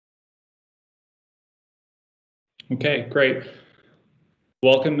Okay, great.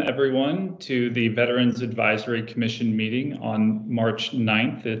 Welcome everyone to the Veterans Advisory Commission meeting on March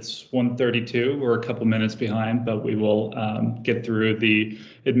 9th. It's 1:32. We're a couple minutes behind, but we will get through the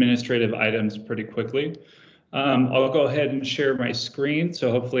administrative items pretty quickly. I'll go ahead and share my screen, so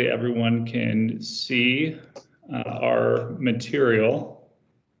hopefully everyone can see our material.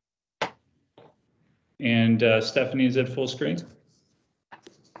 And Stephanie, is it full screen?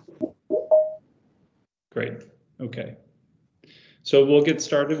 Great, okay. So we'll get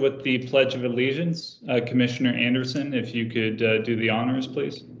started with the Pledge of Allegiance. Commissioner Anderson, if you could do the honors,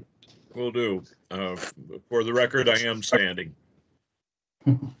 please. Will do. For the record, I am standing.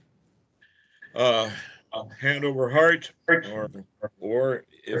 Hand over heart, or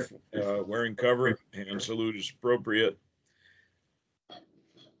if wearing cover, hand salute is appropriate.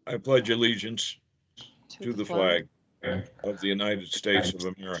 I pledge allegiance to the flag of the United States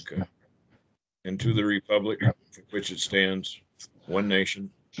of America and to the republic for which it stands, one nation,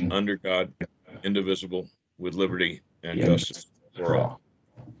 under God, indivisible, with liberty and justice for all.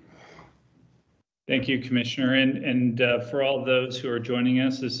 Thank you, Commissioner. And for all those who are joining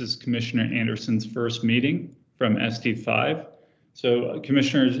us, this is Commissioner Anderson's first meeting from SD5. So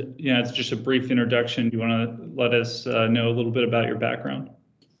Commissioners, it's just a brief introduction. Do you want to let us know a little bit about your background?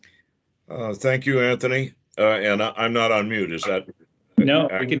 Thank you, Anthony. And I'm not on mute, is that? No,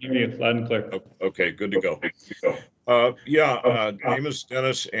 we can hear you loud and clear. Okay, good to go. Name is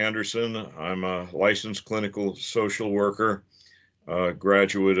Dennis Anderson. I'm a licensed clinical social worker,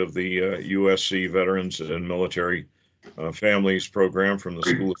 graduate of the USC Veterans and Military Families Program from the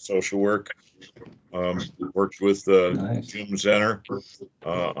School of Social Work. Worked with Jim Zenner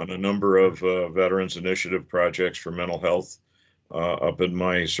on a number of Veterans Initiative projects for mental health up in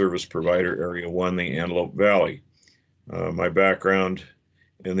my service provider area 1, the Antelope Valley. My background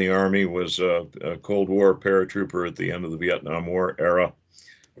in the Army was a Cold War paratrooper at the end of the Vietnam War era.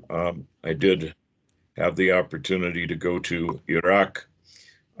 I did have the opportunity to go to Iraq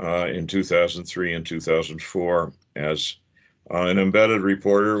in 2003 and 2004 as an embedded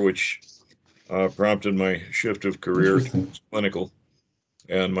reporter, which prompted my shift of career to clinical.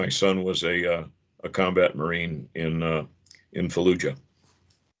 And my son was a combat Marine in Fallujah.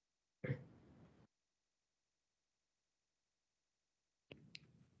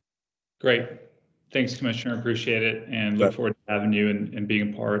 Great. Thanks, Commissioner. Appreciate it, and look forward to having you and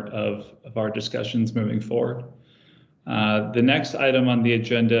being a part of our discussions moving forward. The next item on the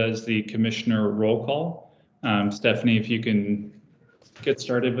agenda is the Commissioner roll call. Stephanie, if you can get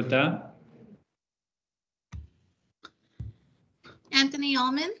started with that. Anthony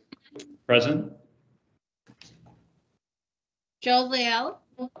Allman. Present. Joe Leal.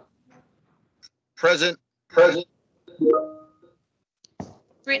 Present.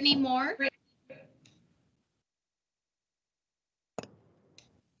 Brittany Moore.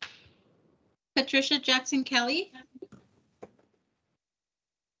 Patricia Jackson Kelly.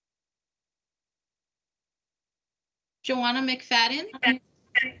 Joanna McFadden.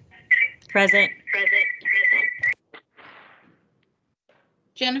 Present.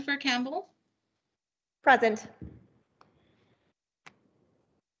 Jennifer Campbell. Present.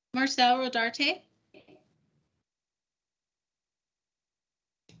 Marcel Rodarte.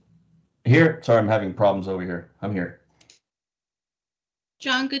 Here. Sorry, I'm having problems over here. I'm here.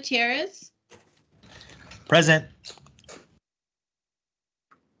 John Gutierrez. Present.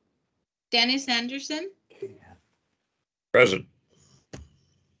 Dennis Anderson. Present.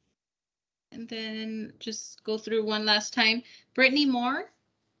 And then just go through one last time. Brittany Moore.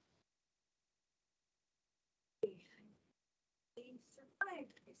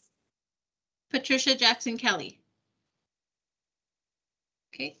 Patricia Jackson Kelly.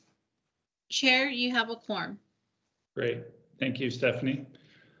 Okay. Chair, you have a quorum. Great. Thank you, Stephanie.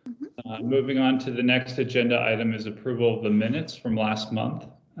 Moving on to the next agenda item is approval of the minutes from last month.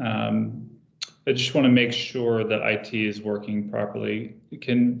 I just want to make sure that IT is working properly.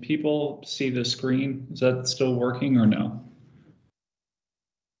 Can people see the screen? Is that still working or no?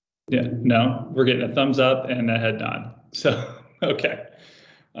 Yeah, no, we're getting a thumbs up and a head nod. So, okay.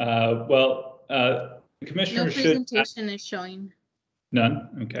 The commissioner no presentation is showing. None?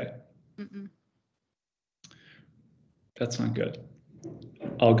 Okay. Mm-mm. That's not good.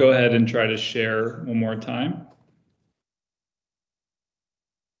 I'll go ahead and try to share one more time.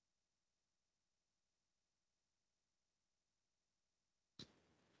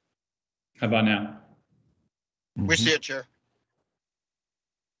 How about now? We see it, Chair.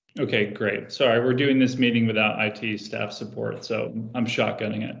 Okay, great. Sorry, we're doing this meeting without IT staff support, so I'm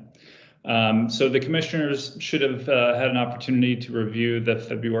shotgunning it. So the commissioners should have had an opportunity to review the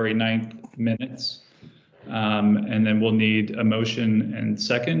February 9th minutes. And then we'll need a motion and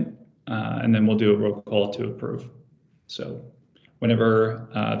second, and then we'll do a roll call to approve. So whenever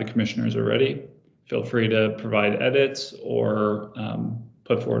the commissioners are ready, feel free to provide edits or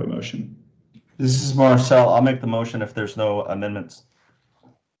put forward a motion. This is Marcel. I'll make the motion if there's no amendments.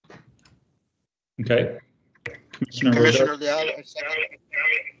 Okay. Commissioner Commissioner Rodarte. Leal, I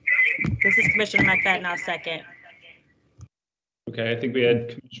second. This is Commissioner McFadden, I'll second. Okay, I think we had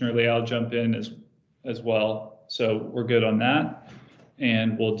Commissioner Leal jump in as well. So we're good on that.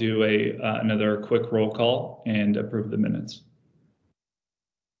 And we'll do another quick roll call and approve the minutes.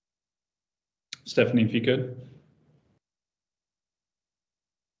 Stephanie, if you could.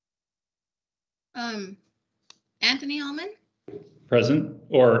 Anthony Allman, Present,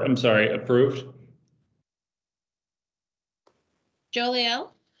 or I'm sorry, approved. Joe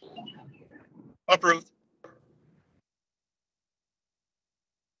Leal, Approved.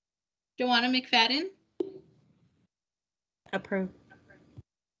 Joanna McFadden, Approved.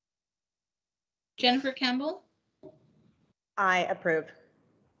 Jennifer Campbell, I approve.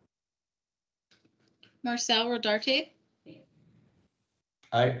 Marcel Rodarte,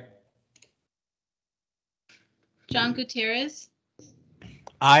 Aye. John Gutierrez,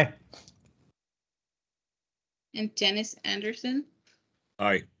 Aye. and Dennis Anderson.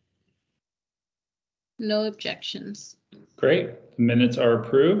 Aye. No objections. Great, the minutes are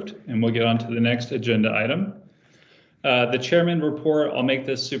approved, and we'll get on to the next agenda item. The chairman report, I'll make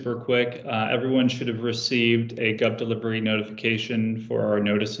this super quick. Everyone should have received a Gov delivery notification for our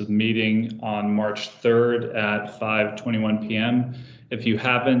notice of meeting on March 3rd at 5:21 p.m. If you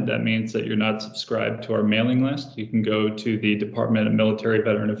haven't, that means that you're not subscribed to our mailing list. You can go to the Department of Military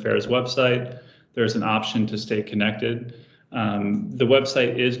Veteran Affairs website. There's an option to stay connected. The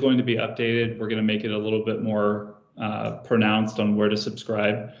website is going to be updated. We're going to make it a little bit more pronounced on where to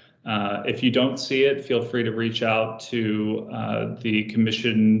subscribe. If you don't see it, feel free to reach out to the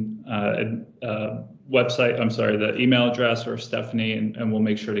commission website, the email address, or Stephanie, and we'll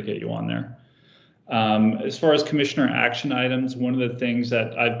make sure to get you on there. As far as commissioner action items, one of the things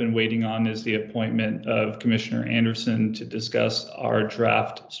that I've been waiting on is the appointment of Commissioner Anderson to discuss our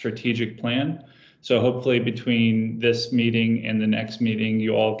draft strategic plan. So hopefully between this meeting and the next meeting,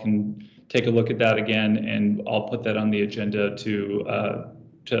 you all can take a look at that again, and I'll put that on the agenda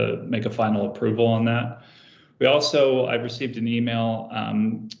to make a final approval on that. I've received an email.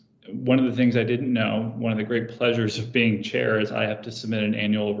 One of the things I didn't know, one of the great pleasures of being chair, is I have to submit an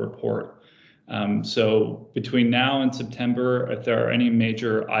annual report. So between now and September, if there are any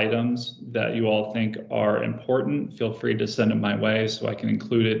major items that you all think are important, feel free to send them my way so I can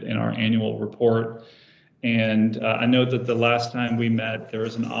include it in our annual report. And I know that the last time we met, there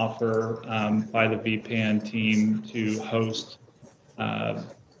was an offer by the VPAN team to host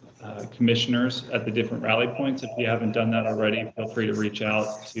commissioners at the different rally points. If you haven't done that already, feel free to reach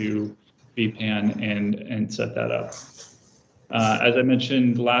out to VPAN and set that up. As I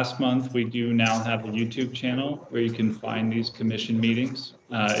mentioned last month, we do now have a YouTube channel where you can find these commission meetings.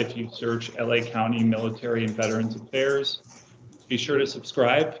 If you search LA County Military and Veterans Affairs, be sure to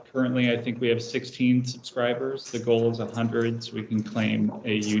subscribe. Currently, I think we have 16 subscribers. The goal is 100, so we can claim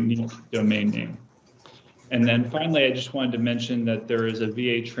a unique domain name. And then finally, I just wanted to mention that there is a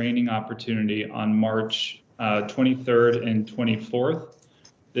VA training opportunity on March 23rd and 24th.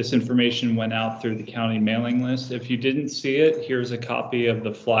 This information went out through the county mailing list. If you didn't see it, here's a copy of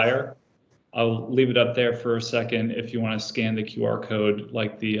the flyer. I'll leave it up there for a second. If you want to scan the QR code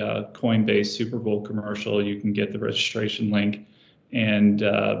like the Coinbase Super Bowl commercial, you can get the registration link and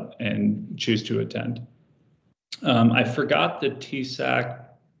choose to attend. I forgot the TSAC,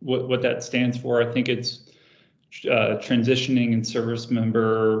 what that stands for. I think it's Transitioning and Service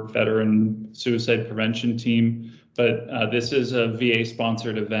Member Veteran Suicide Prevention Team. But this is a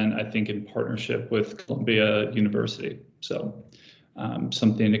VA-sponsored event, I think, in partnership with Columbia University. So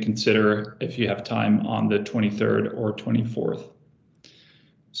something to consider if you have time on the 23rd or 24th.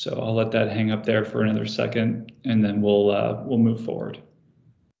 So I'll let that hang up there for another second, and then we'll move forward.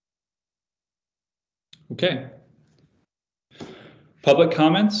 Okay. Public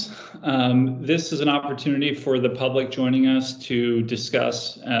comments. This is an opportunity for the public joining us to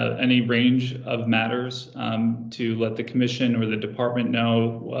discuss any range of matters, to let the commission or the department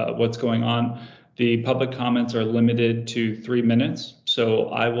know what's going on. The public comments are limited to 3 minutes, so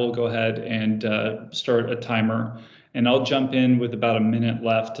I will go ahead and start a timer, and I'll jump in with about a minute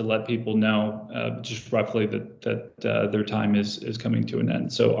left to let people know just roughly that their time is coming to an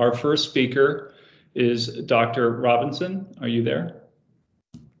end. So our first speaker is Dr. Robinson. Are you there?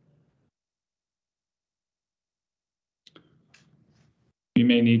 You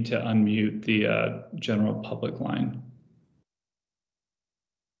may need to unmute the general public line.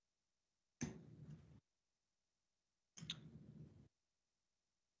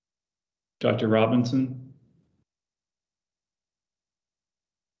 Dr. Robinson?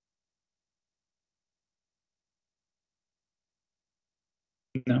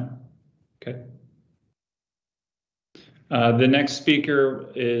 No? Okay. The next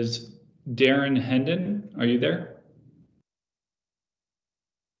speaker is Darren Hendon. Are you there?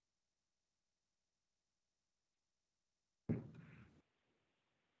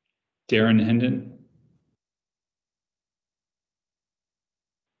 Darren Hendon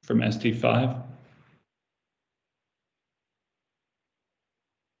from SD5.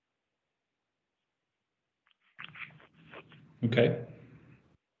 Okay.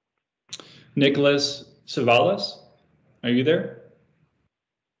 Nicholas Savalas, are you there?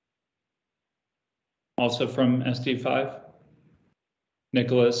 Also from SD5.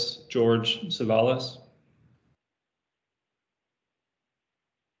 Nicholas George Savalas.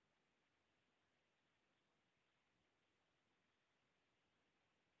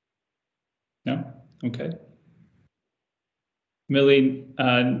 No? Okay. Millie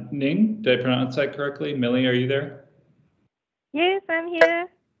Ning, did I pronounce that correctly? Millie, are you there? Yes, I'm here.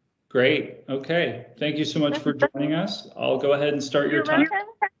 Great. Okay. Thank you so much for joining us. I'll go ahead and start your You're time. welcome.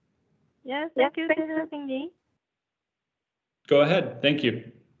 Yes, thank you for having me. Go ahead. Thank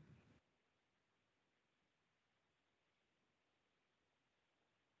you.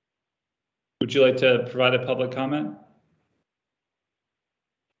 Would you like to provide a public comment?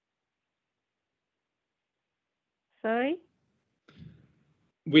 Sorry?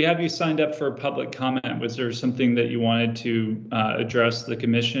 We have you signed up for a public comment. Was there something that you wanted to address the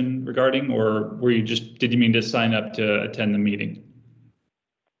commission regarding, or did you mean to sign up to attend the meeting?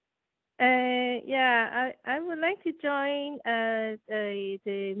 Yeah, I would like to join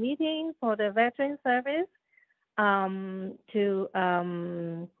the meeting for the Veteran Service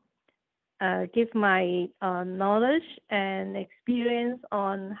to give my knowledge and experience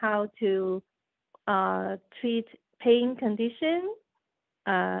on how to treat pain condition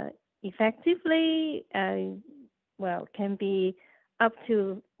effectively. Well, can be up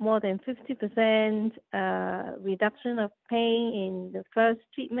to more than 50% reduction of pain in the first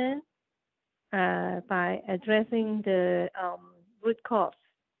treatment by addressing the root cause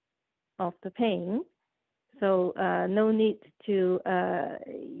of the pain. So no need to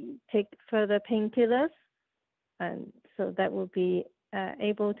take further painkillers, and so that will be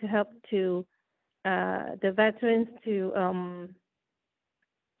able to help to the veterans to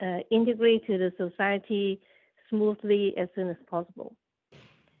integrate to the society smoothly as soon as possible.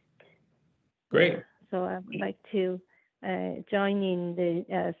 Great. So I would like to join in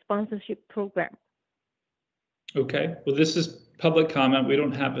the sponsorship program. Okay. Well, this is public comment. We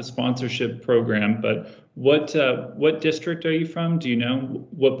don't have a sponsorship program, but what district are you from? Do you know?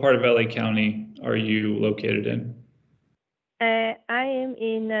 What part of LA County are you located in? I am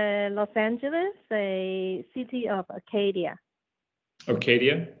in Los Angeles, a city of Arcadia.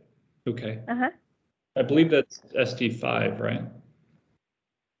 Arcadia? Okay. Uh-huh. I believe that's SD5, right?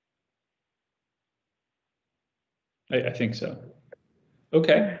 I think so.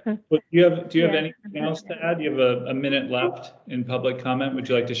 Okay. Well, do you have Yeah. anything else to add? You have a minute left in public comment. Would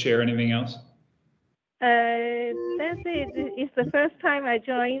you like to share anything else? That's it. It's the first time I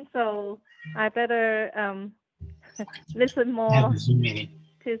joined, so I better listen more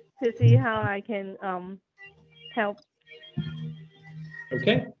to see how I can help.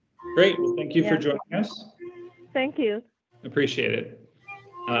 Okay. Great. Well, thank you for joining us. Thank you. Appreciate it.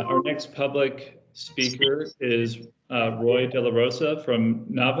 Our next public speaker is Roy De La Rosa from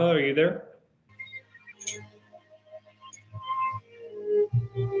NAVA. Are you there?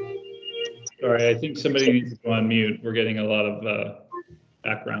 Sorry, I think somebody needs to go on mute. We're getting a lot of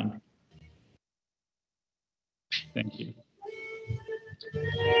background. Thank you.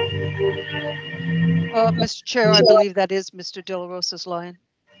 Mr. Chair, I believe that is Mr. De La Rosa's line.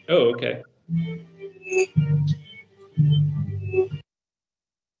 Oh, okay.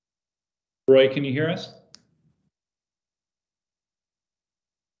 Roy, can you hear us?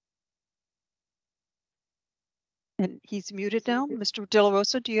 And he's muted now. Mr. De La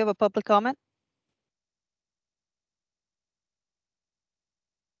Rosa, do you have a public comment?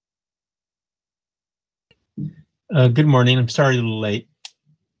 Good morning. I'm sorry, a little late.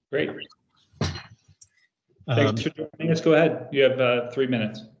 Great. Thanks for joining us. Go ahead. You have 3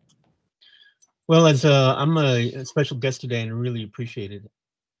 minutes. Well, as I'm a special guest today, and I really appreciate it.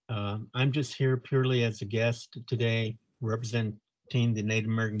 I'm just here purely as a guest today, representing the Native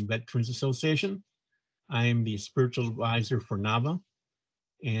American Veterans Association. I am the spiritual advisor for NAVA.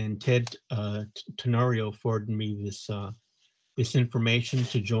 and Ted Tenorio forwarded me this information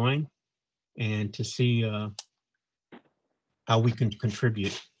to join and to see how we can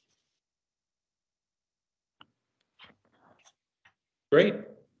contribute. Great.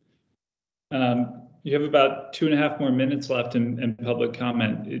 You have about 2.5 more minutes left in public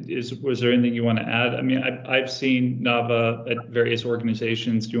comment. Was there anything you want to add? I mean, I've seen NAVA at various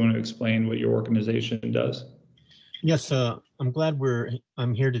organizations. Do you want to explain what your organization does? Yes, I'm glad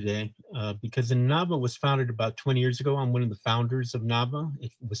I'm here today because NAVA was founded about 20 years ago. I'm one of the founders of NAVA.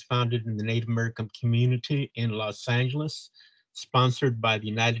 It was founded in the Native American community in Los Angeles, sponsored by the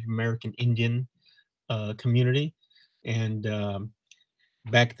United American Indian community. And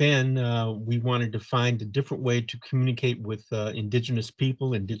back then, we wanted to find a different way to communicate with indigenous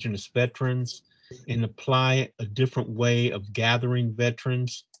people, indigenous veterans, and apply a different way of gathering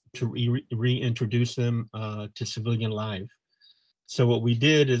veterans to reintroduce them to civilian life. So what we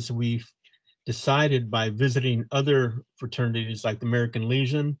did is we decided by visiting other fraternities like the American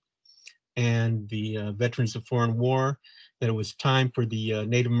Legion and the Veterans of Foreign War, that it was time for the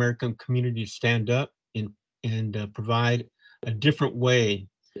Native American community to stand up and provide a different way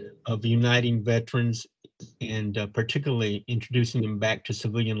of uniting veterans and particularly introducing them back to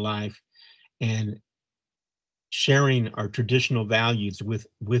civilian life and sharing our traditional values with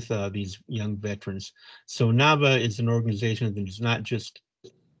these young veterans. So NAVA is an organization that is not just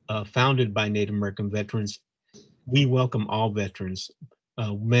founded by Native American veterans. We welcome all veterans,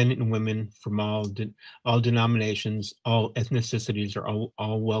 men and women from all denominations, all ethnicities are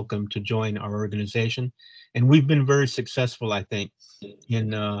all welcome to join our organization. And we've been very successful, I think,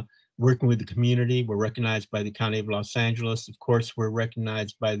 in working with the community. We're recognized by the County of Los Angeles. Of course, we're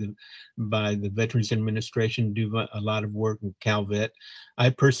recognized by the Veterans Administration, do a lot of work in CalVet. I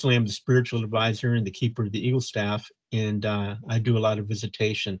personally am the spiritual advisor and the keeper of the Eagle staff, and I do a lot of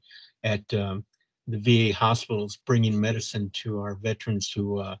visitation at the VA hospitals, bringing medicine to our veterans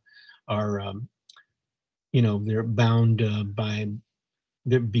who are, they're bound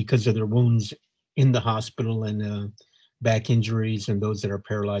because of their wounds in the hospital and back injuries and those that are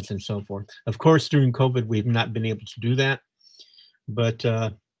paralyzed and so forth. Of course, during COVID, we've not been able to do that, but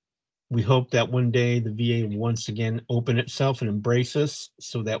we hope that one day the VA will once again open itself and embrace us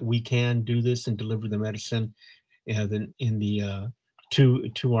so that we can do this and deliver the medicine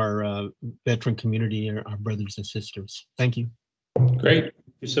to our veteran community, our brothers and sisters. Thank you. Great,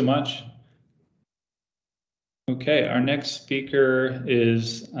 thank you so much. Okay, our next speaker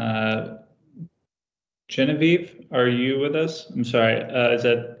is Genevieve, are you with us? I'm sorry, is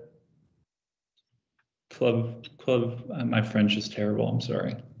that Club? My French is terrible, I'm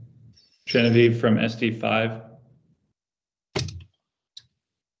sorry. Genevieve from SD5.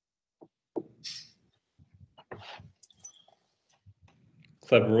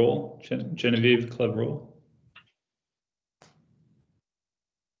 Cleverule, Genevieve Cleverule.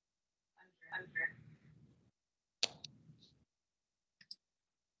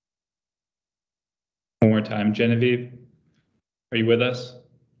 One more time, Genevieve, are you with us?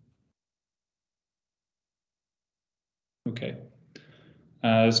 Okay.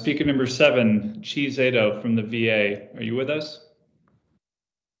 Speaker number 7, Chi Zato from the VA. Are you with us?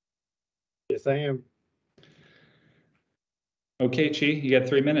 Yes, I am. Okay, Chi, you got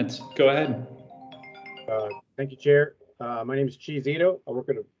 3 minutes. Go ahead. Thank you, Chair. My name is Chi Zato. I work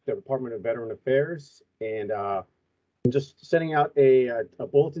at the Department of Veteran Affairs, and I'm just sending out a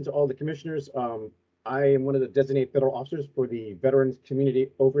bulletin to all the commissioners. I am one of the designated federal officers for the Veterans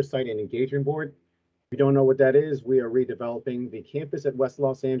Community Oversight and Engagement Board. If you don't know what that is, we are redeveloping the campus at West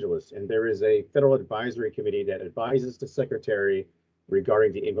Los Angeles, and there is a federal advisory committee that advises the secretary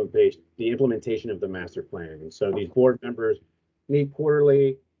regarding the implementation of the master plan. And so these board members meet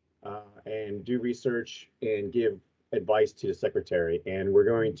quarterly and do research and give advice to the secretary. And we're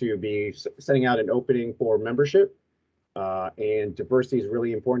going to be sending out an opening for membership. And diversity is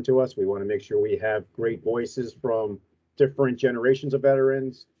really important to us. We want to make sure we have great voices from different generations of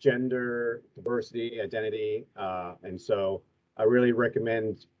veterans, gender, diversity, identity. And so I really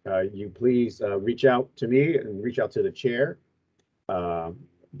recommend you please reach out to me and reach out to the chair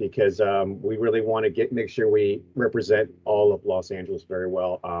because we really want to make sure we represent all of Los Angeles very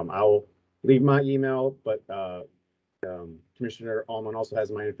well. I'll leave my email, but Commissioner Allman also has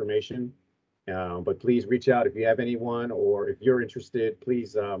my information. But please reach out if you have anyone, or if you're interested,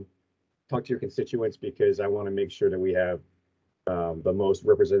 please talk to your constituents, because I want to make sure that we have the most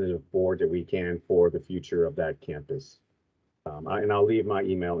representative board that we can for the future of that campus. And I'll leave my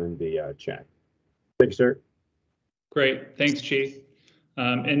email in the chat. Thank you, sir. Great, thanks, Chi.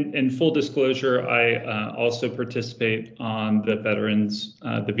 In full disclosure, I also participate on the Veterans,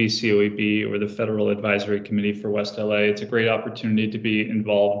 the VCOEB, or the Federal Advisory Committee for West LA. It's a great opportunity to be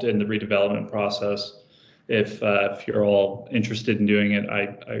involved in the redevelopment process. If you're all interested in doing it,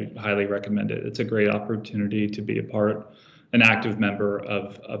 I highly recommend it. It's a great opportunity to be an active member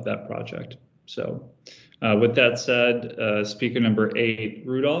of that project. So with that said, speaker number 8,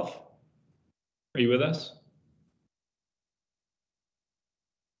 Rudolph, are you with us?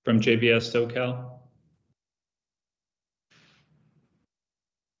 From JVS SoCal.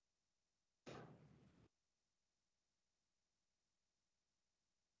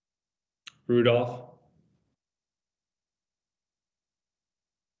 Rudolph.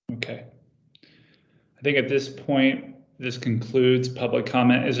 Okay. I think at this point, this concludes public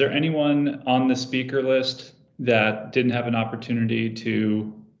comment. Is there anyone on the speaker list that didn't have an opportunity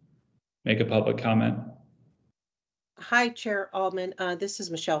to make a public comment? Hi, Chair Alman. This is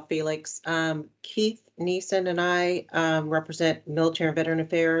Michelle Felix. Keith Neeson and I represent Military and Veteran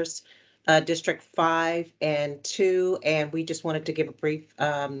Affairs, District 5 and 2, and we just wanted to give a brief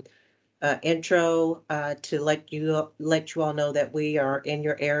intro to let you all know that we are in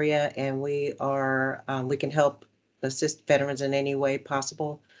your area and we can help assist veterans in any way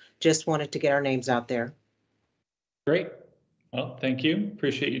possible. Just wanted to get our names out there. Great. Well, thank you.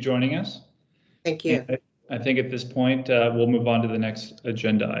 Appreciate you joining us. Thank you. And I think at this point, we'll move on to the next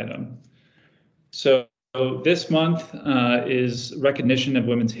agenda item. So this month is Recognition of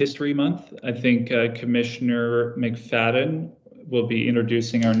Women's History Month. I think Commissioner McFadden will be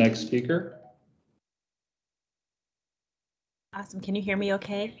introducing our next speaker. Awesome. Can you hear me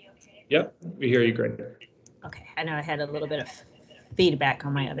okay? Yep, we hear you great. Okay, I know I had a little bit of feedback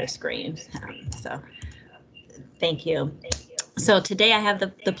on my other screen, so thank you. So today I have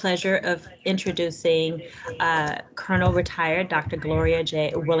the pleasure of introducing Colonel Retired Dr. Gloria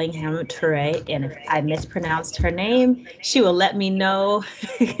J. Willingham Toure, and if I mispronounced her name, she will let me know,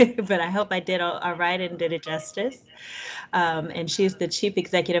 but I hope I did all right and did it justice. And she's the Chief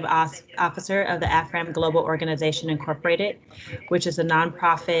Executive Officer of the AFRAM Global Organization Incorporated, which is a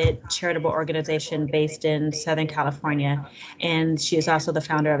nonprofit charitable organization based in Southern California. And she is also the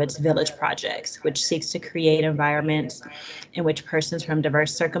founder of its Village Projects, which seeks to create environments in which persons from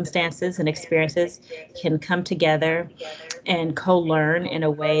diverse circumstances and experiences can come together and co-learn in a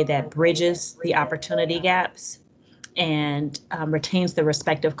way that bridges the opportunity gaps and retains the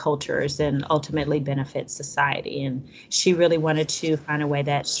respective cultures and ultimately benefits society. And she really wanted to find a way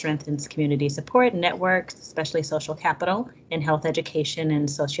that strengthens community support, networks, especially social capital, and health education and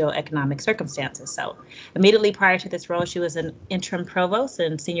socioeconomic circumstances. So immediately prior to this role, she was an interim provost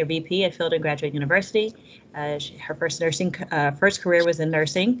and senior VP at Fielding Graduate University. Her first career was in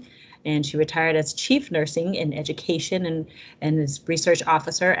nursing, and she retired as Chief Nursing in Education and is Research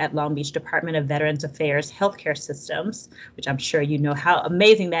Officer at Long Beach Department of Veterans Affairs Healthcare Systems, which I'm sure you know how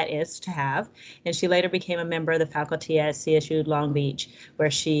amazing that is to have. And she later became a member of the faculty at CSU Long Beach,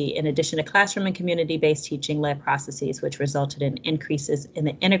 where she, in addition to classroom and community-based teaching, led processes which resulted in increases in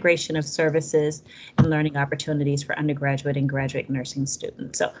the integration of services and learning opportunities for undergraduate and graduate nursing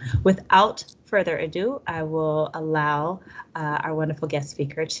students. So without further ado, I will allow our wonderful guest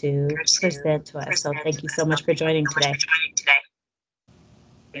speaker to present to us. So thank you so much for joining today.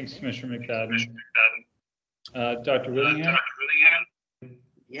 Thanks, Commissioner McFadden. Dr. Willingham?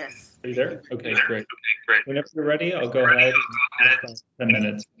 Yes. Are you there? Okay, great. Whenever you're ready, I'll go ahead and 10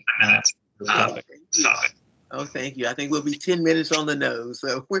 minutes. Oh, thank you. I think we'll be 10 minutes on the nose,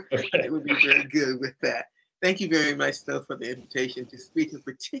 so it would be very good with that. Thank you very much, though, for the invitation to speak, and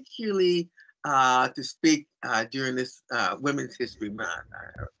particularly to speak during this Women's History Month.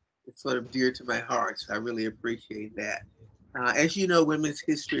 It's sort of dear to my heart, so I really appreciate that. As you know, Women's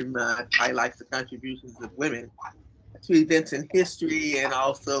History Month highlights the contributions of women to events in history and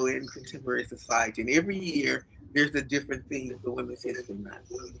also in contemporary society. And every year, there's a different theme for Women's History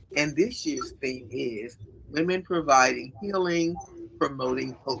Month. And this year's theme is Women Providing Healing,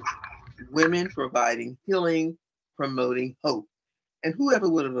 Promoting Hope. Women Providing Healing, Promoting Hope. And whoever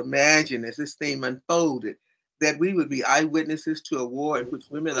would have imagined as this theme unfolded that we would be eyewitnesses to a war in which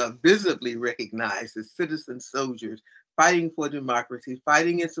women are visibly recognized as citizen soldiers fighting for democracy,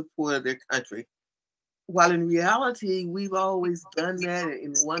 fighting in support of their country. While in reality, we've always done that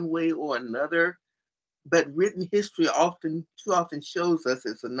in one way or another, but written history too often shows us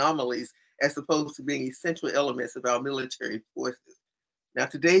as anomalies as opposed to being essential elements of our military forces. Now,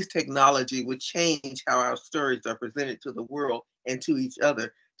 today's technology would change how our stories are presented to the world and to each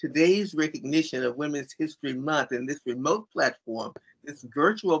other. Today's recognition of Women's History Month and this remote platform, this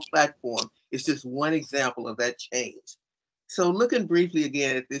virtual platform, is just one example of that change. So looking briefly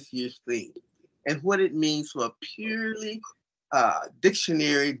again at this year's theme and what it means from a purely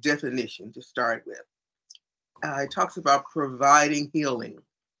dictionary definition to start with. It talks about providing healing.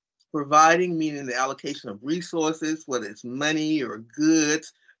 Providing meaning the allocation of resources, whether it's money or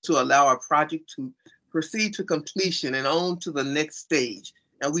goods, to allow a project to proceed to completion and on to the next stage.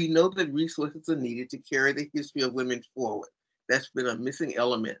 And we know that resources are needed to carry the history of women forward. That's been a missing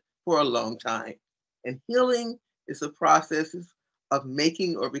element for a long time. And healing is the process of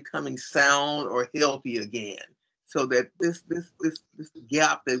making or becoming sound or healthy again. So that this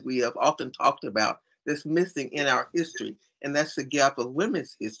gap that we have often talked about that's missing in our history, and that's the gap of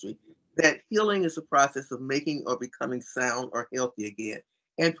women's history, that healing is a process of making or becoming sound or healthy again.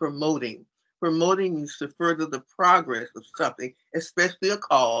 And promoting. Promoting means to further the progress of something, especially a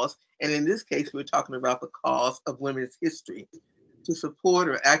cause. And in this case, we're talking about the cause of women's history, to support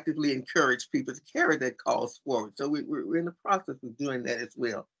or actively encourage people to carry that cause forward. So we're in the process of doing that as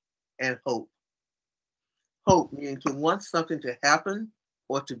well. And hope. Hope meaning to want something to happen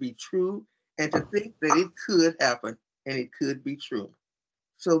or to be true, and to think that it could happen and it could be true.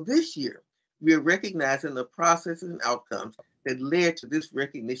 So this year, we are recognizing the processes and outcomes that led to this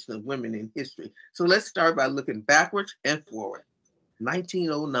recognition of women in history. So let's start by looking backwards and forward.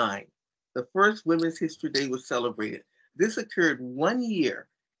 1909, the first Women's History Day was celebrated. This occurred 1 year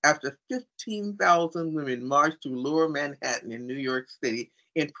after 15,000 women marched through Lower Manhattan in New York City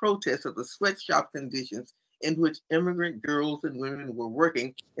in protest of the sweatshop conditions in which immigrant girls and women were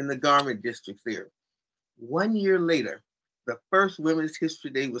working in the garment districts there. 1 year later, the first Women's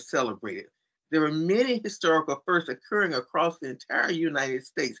History Day was celebrated. There were many historical firsts occurring across the entire United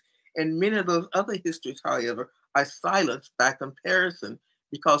States, and many of those other histories, however, are silenced by comparison,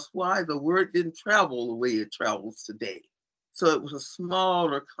 because why? The word didn't travel the way it travels today. So it was a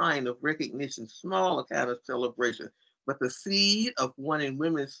smaller kind of recognition, smaller kind of celebration. But the seed of wanting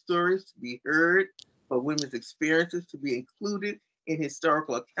women's stories to be heard, for women's experiences to be included in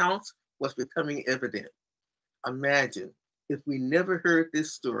historical accounts, was becoming evident. Imagine if we never heard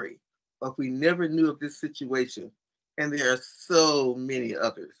this story, or if we never knew of this situation, and there are so many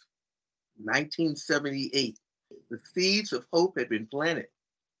others. 1978, the seeds of hope had been planted.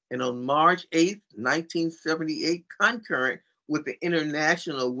 And on March 8th, 1978, concurrent with the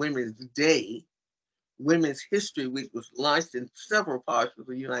International Women's Day, Women's History Week was launched in several parts of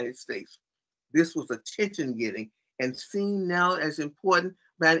the United States. This was attention-getting and seen now as important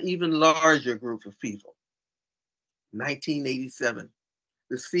by an even larger group of people. 1987,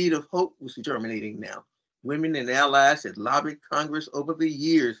 the seed of hope was germinating now. Women and allies had lobbied Congress over the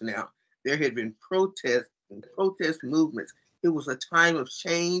years now. There had been protests and protest movements. It was a time of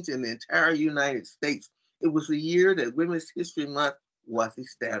change in the entire United States. It was the year that Women's History Month was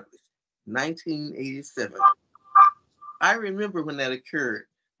established, 1987. I remember when that occurred,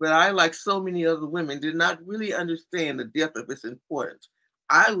 but I, like so many other women, did not really understand the depth of its importance.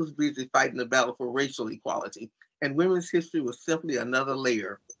 I was busy fighting the battle for racial equality, and women's history was simply another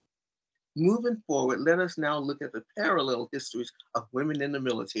layer. Moving forward, let us now look at the parallel histories of women in the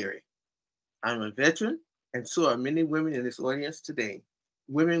military. I'm a veteran, and so are many women in this audience today.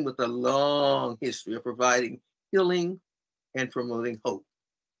 Women with a long history of providing healing and promoting hope.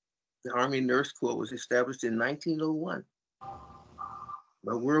 The Army Nurse Corps was established in 1901.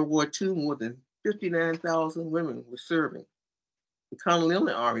 By World War II, more than 59,000 women were serving. The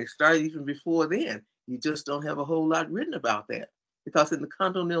Continental Army started even before then. You just don't have a whole lot written about that, because in the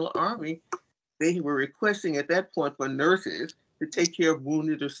Continental Army, they were requesting at that point for nurses to take care of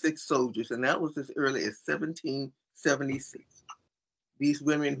wounded or sick soldiers, and that was as early as 1776. These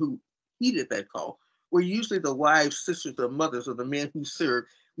women who heeded that call were usually the wives, sisters, or mothers of the men who served.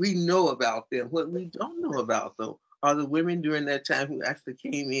 We know about them. What we don't know about, though, are the women during that time who actually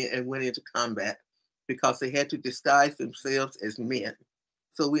came in and went into combat because they had to disguise themselves as men.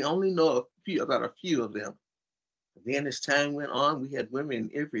 So we only know about a few of them. Then as time went on, we had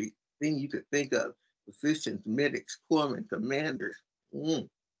women in everything you could think of: physicians, medics, corpsmen, commanders, and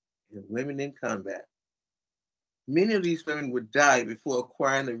women in combat. Many of these women would die before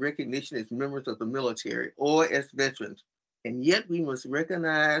acquiring the recognition as members of the military or as veterans. And yet we must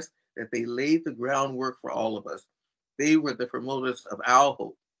recognize that they laid the groundwork for all of us. They were the promoters of our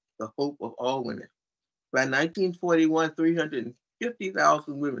hope, the hope of all women. By 1941,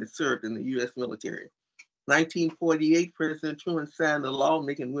 350,000 women served in the U.S. military. 1948, President Truman signed a law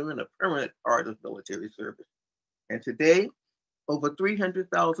making women a permanent part of military service. And today, over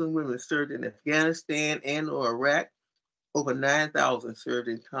 300,000 women served in Afghanistan and or Iraq. Over 9,000 served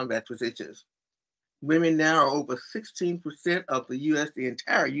in combat positions. Women now are over 16% of the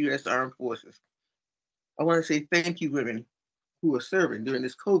entire U.S. Armed Forces. I want to say thank you, women, who are serving during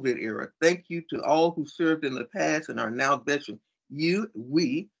this COVID era. Thank you to all who served in the past and are now veterans.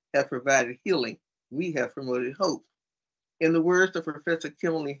 We have provided healing. We have promoted hope. In the words of Professor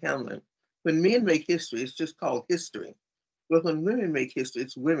Kimberly Hamlin, when men make history, it's just called history. But when women make history,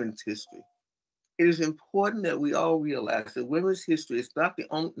 it's women's history. It is important that we all realize that women's history is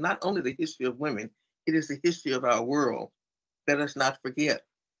not only the history of women, it is the history of our world. Let us not forget.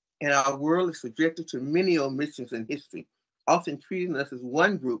 And our world is subjected to many omissions in history, often treating us as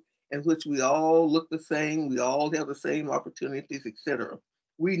one group in which we all look the same, we all have the same opportunities, etc.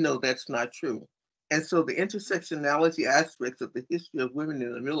 We know that's not true. And so the intersectionality aspects of the history of women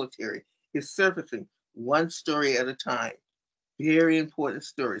in the military is surfacing one story at a time. Very important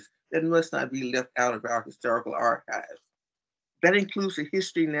stories that must not be left out of our historical archives. That includes the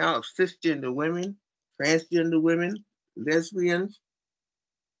history now of cisgender women, transgender women, lesbians,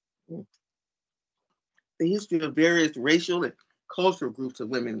 the history of various racial and cultural groups of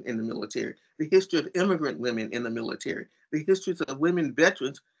women in the military, the history of immigrant women in the military, the histories of women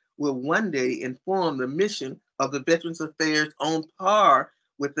veterans will one day inform the mission of the Veterans Affairs on par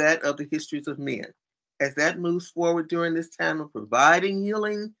with that of the histories of men. As that moves forward during this time of providing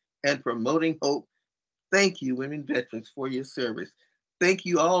healing and promoting hope, thank you, women veterans, for your service. Thank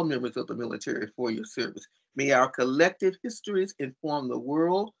you, all members of the military, for your service. May our collective histories inform the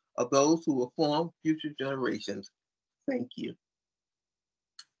world of those who will form future generations. Thank you.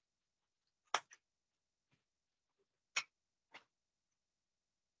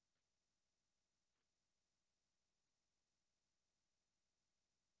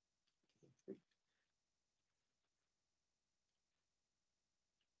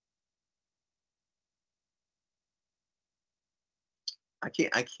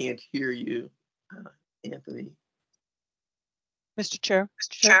 I can't hear you, Anthony. Mr. Chair.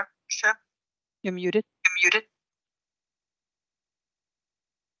 Chair. You're muted.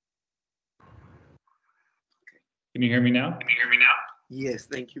 Can you hear me now? Yes,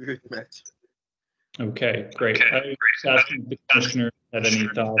 thank you very much. Okay, great. I was asking if the commissioner had any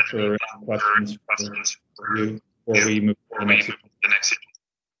thoughts or questions for you before we move to the next.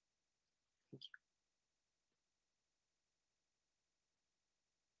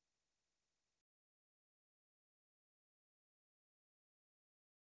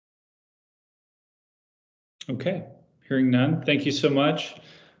 Okay, hearing none. Thank you so much.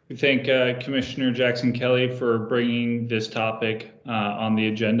 We thank Commissioner Jackson Kelly for bringing this topic on the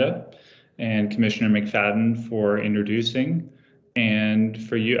agenda, and Commissioner McFadden for introducing. And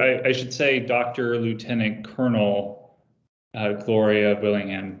for you, I should say Dr. Lieutenant Colonel Gloria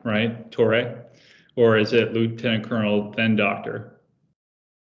Willingham, right? Torre? Or is it Lieutenant Colonel, then Doctor?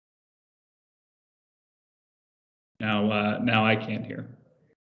 Now I can't hear.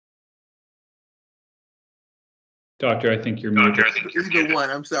 Doctor, I think you're muted. Either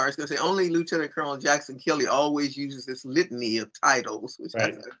one. I'm sorry. I was going to say only Lieutenant Colonel Jackson Kelly always uses this litany of titles, which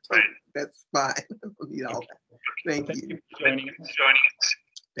that's fine. You know, thank you for joining us.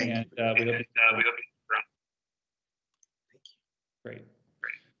 And we hope you great.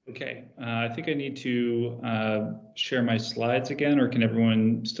 Okay, I think I need to share my slides again, or can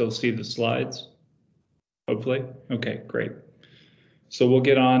everyone still see the slides? Hopefully. Okay, great. So we'll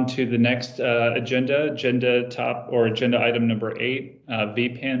get on to the next agenda item number 8,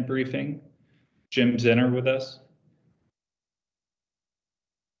 VPAN briefing. Jim Zinner with us.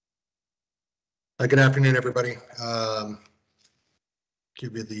 Good afternoon, everybody.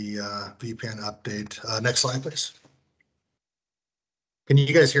 Give you the VPAN update. Next slide, please. Can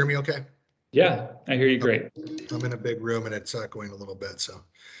you guys hear me okay? Yeah, I hear you great. I'm in a big room and it's echoing a little bit, so.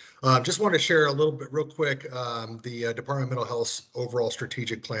 Just want to share a little bit real quick, the Department of Mental Health's overall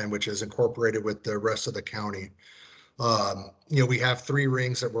strategic plan, which is incorporated with the rest of the county. We have 3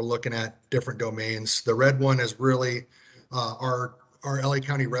 rings that we're looking at, different domains. The red one is really our LA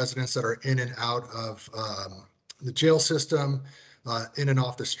County residents that are in and out of the jail system, in and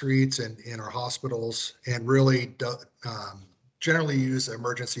off the streets and in our hospitals, and really generally use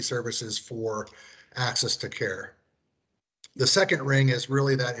emergency services for access to care. The second ring is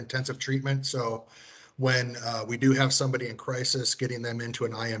really that intensive treatment. So when we do have somebody in crisis, getting them into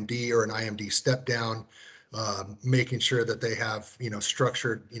an IMD or an IMD step down, making sure that they have,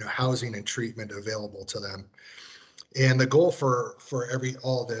 structured, housing and treatment available to them. And the goal for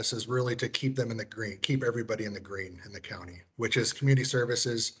all this is really to keep them in the green, keep everybody in the green in the county, which is community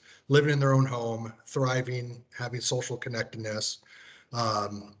services, living in their own home, thriving, having social connectedness,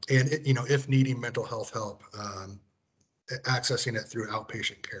 and if needing mental health help, accessing it through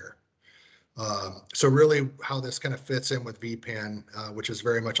outpatient care. So really how this kind of fits in with VPAN, which is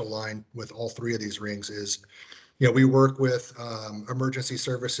very much aligned with all 3 of these rings, is we work with emergency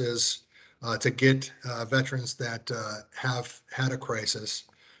services to get veterans that have had a crisis,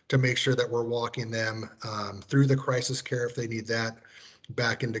 to make sure that we're walking them through the crisis care if they need that,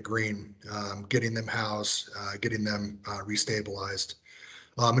 back into green, getting them housed, getting them restabilized.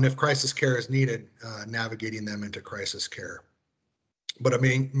 And if crisis care is needed, navigating them into crisis care. But a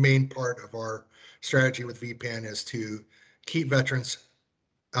main part of our strategy with VPAN is to keep veterans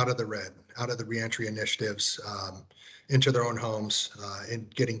out of the red, out of the reentry initiatives, into their own homes,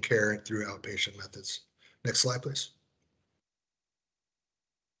 and getting care through outpatient methods. Next slide, please.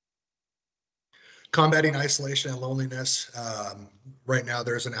 Combating isolation and loneliness. Right now,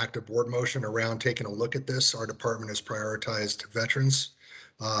 there's an active board motion around taking a look at this. Our department has prioritized veterans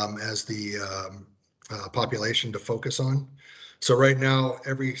as the population to focus on. So right now,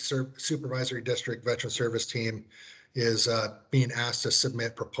 every supervisory district veteran service team is being asked to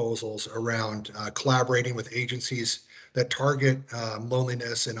submit proposals around collaborating with agencies that target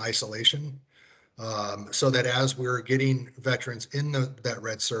loneliness and isolation, so that as we're getting veterans in that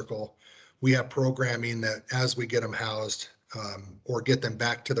red circle, we have programming that as we get them housed or get them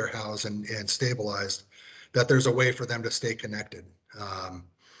back to their house and stabilized, that there's a way for them to stay connected.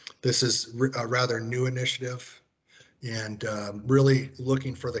 This is a rather new initiative, and really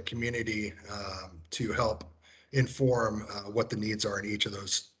looking for the community to help inform what the needs are in each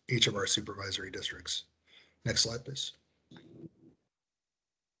of our supervisory districts. Next slide, please.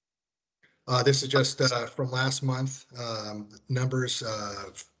 This is just from last month. Numbers,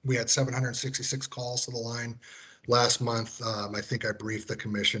 we had 766 calls to the line. Last month, I think I briefed the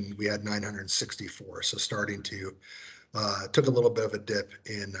commission, we had 964. So starting to, took a little bit of a dip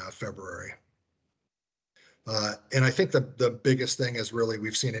in February. And I think the biggest thing is really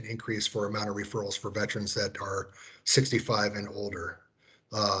we've seen an increase for amount of referrals for veterans that are 65 and older,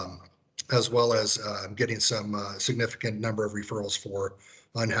 as well as getting some significant number of referrals for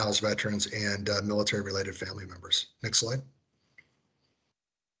unhoused veterans and military-related family members. Next slide.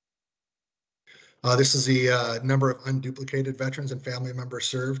 This is the number of unduplicated veterans and family members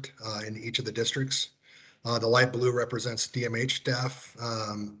served in each of the districts. The light blue represents DMH staff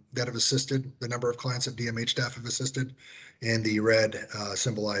that have assisted, the number of clients that DMH staff have assisted, and the red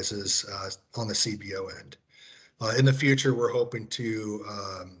symbolizes on the CBO end. In the future, we're hoping to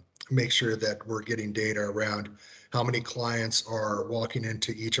make sure that we're getting data around how many clients are walking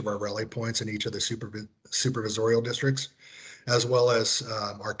into each of our rally points in each of the supervisorial districts, as well as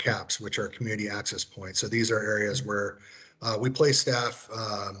our CAPs, which are community access points. So these are areas where we place staff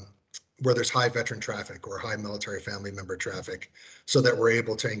where there's high veteran traffic or high military family member traffic, so that we're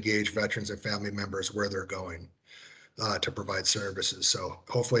able to engage veterans and family members where they're going to provide services. So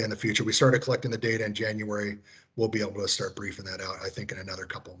hopefully in the future, we started collecting the data in January. We'll be able to start briefing that out, I think, in another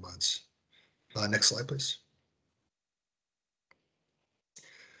couple of months. Next slide, please.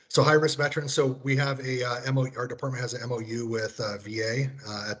 So high-risk veterans. So we have a MOU, our department has an MOU with VA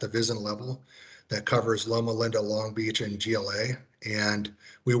at the VISN level that covers Loma Linda, Long Beach, and GLA. And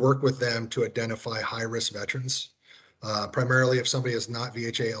we work with them to identify high-risk veterans. Primarily, if somebody is not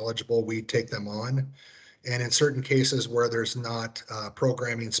VHA eligible, we take them on. And in certain cases where there's not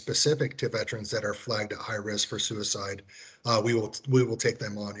programming specific to veterans that are flagged at high risk for suicide, we will take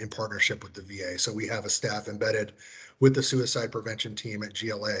them on in partnership with the VA. So we have a staff embedded with the suicide prevention team at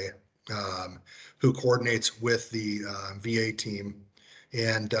GLA who coordinates with the VA team.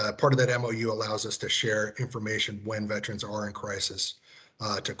 And part of that MOU allows us to share information when veterans are in crisis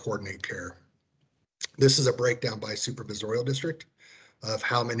to coordinate care. This is a breakdown by supervisorial district of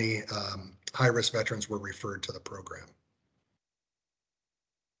how many high-risk veterans were referred to the program.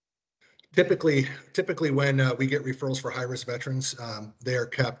 Typically when we get referrals for high-risk veterans, they are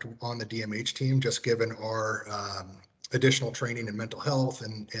kept on the DMH team, just given our additional training in mental health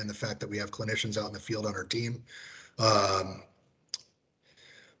and the fact that we have clinicians out in the field on our team.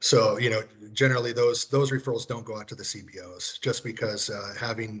 So, you know, generally those referrals don't go out to the CBOs, just because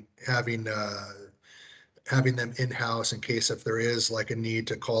having them in-house in case if there is like a need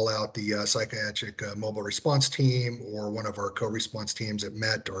to call out the psychiatric mobile response team or one of our co-response teams at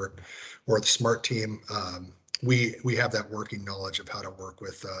MET or the SMART team, we have that working knowledge of how to work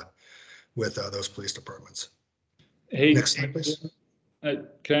with those police departments. Hey, next slide, please.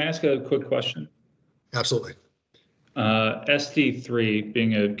 Can I ask a quick question? Absolutely. SD3,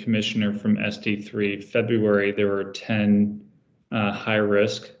 being a commissioner from SD3, February, there were 10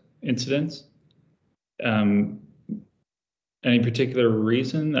 high-risk incidents. Any particular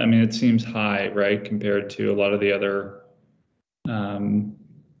reason? I mean, it seems high, right, compared to a lot of the other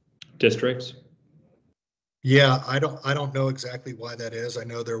districts? Yeah, I don't know exactly why that is. I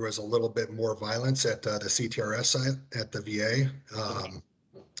know there was a little bit more violence at the CTRS site at the VA.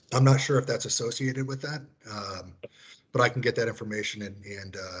 I'm not sure if that's associated with that, but I can get that information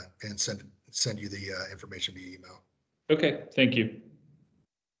and send you the information via email. Okay, thank you.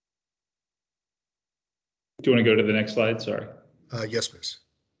 Do you want to go to the next slide? Sorry. Yes, please.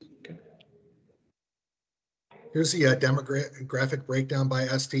 Okay. Here's the demographic breakdown by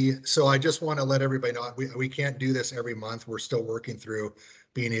SD. So I just want to let everybody know we can't do this every month. We're still working through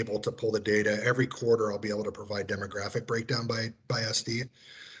being able to pull the data. Every quarter, I'll be able to provide demographic breakdown by SD.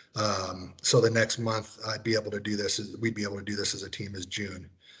 So the next month I'd be able to do this. We'd be able to do this as a team as June.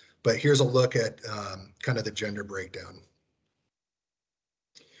 But here's a look at kind of the gender breakdown.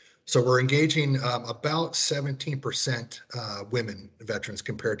 So we're engaging about 17% women veterans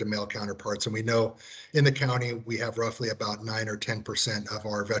compared to male counterparts. And we know in the county, we have roughly about 9 or 10% of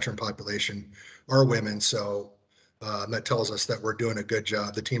our veteran population are women. So that tells us that we're doing a good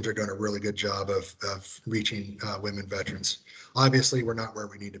job. The teams are doing a really good job of reaching women veterans. Obviously, we're not where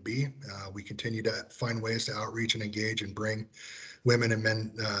we need to be. We continue to find ways to outreach and engage and bring women and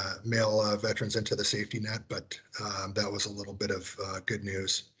male veterans into the safety net, but that was a little bit of good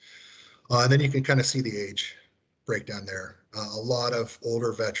news. And then you can kind of see the age breakdown there. A lot of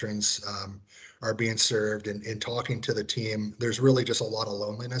older veterans are being served, and in talking to the team, there's really just a lot of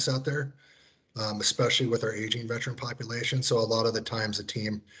loneliness out there, especially with our aging veteran population. So a lot of the times the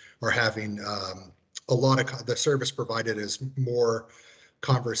team are having a lot of the service provided is more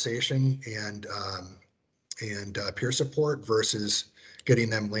conversation and peer support versus getting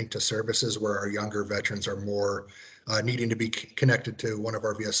them linked to services where our younger veterans are more needing to be connected to one of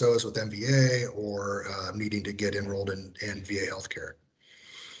our VSOs with MVA or needing to get enrolled in VA healthcare.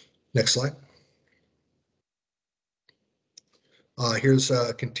 Next slide. Here's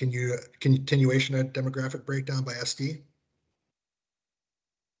a continuation of demographic breakdown by SD.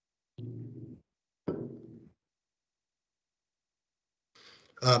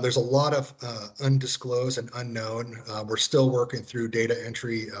 There's a lot of undisclosed and unknown. We're still working through data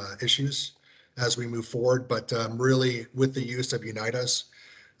entry issues as we move forward, but really with the use of Unitas,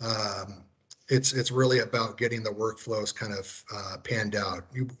 it's really about getting the workflows kind of panned out.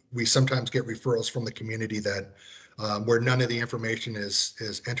 We sometimes get referrals from the community that where none of the information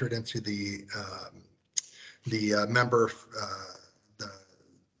is entered into the member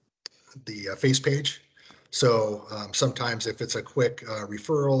the face page. So sometimes if it's a quick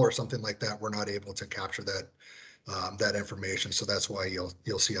referral or something like that, we're not able to capture that that information. So that's why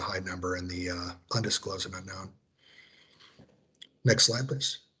you'll see a high number in the undisclosed and unknown. Next slide,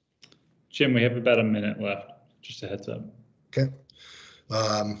 please. Jim, we have about a minute left. Just a heads up. Okay.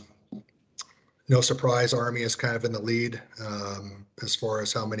 No surprise, Army is kind of in the lead as far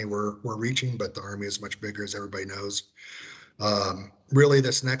as how many we're reaching, but the Army is much bigger, as everybody knows. Really,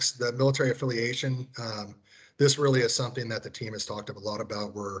 the military affiliation, this really is something that the team has talked a lot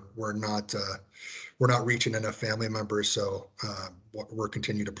about. We're not reaching enough family members, so we're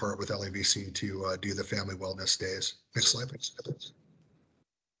continuing to partner with LAVC to do the family wellness days. Next slide, please.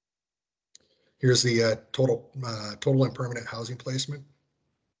 Here's the total and permanent housing placement.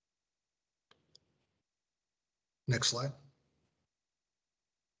 Next slide.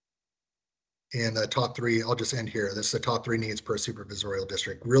 And the top three, I'll just end here. This is the top 3 needs per supervisorial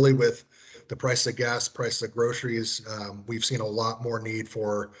district. Really, with the price of gas, price of groceries, we've seen a lot more need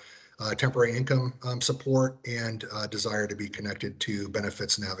for temporary income support and desire to be connected to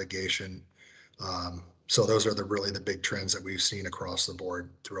benefits navigation. So those are really the big trends that we've seen across the board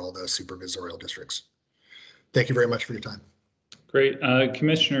through all the supervisorial districts. Thank you very much for your time. Great.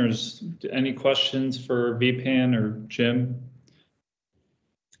 Commissioners, any questions for VPAN or Jim?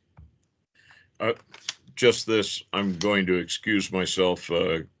 Just this, I'm going to excuse myself,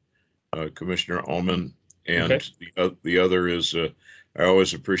 Commissioner Allman, and okay. The other is I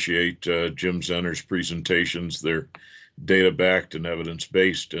always appreciate Jim Zenner's presentations. They're data-backed and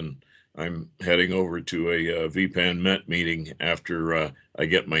evidence-based, and I'm heading over to a VPAN Met meeting after I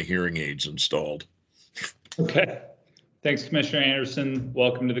get my hearing aids installed. Okay. Thanks, Commissioner Anderson.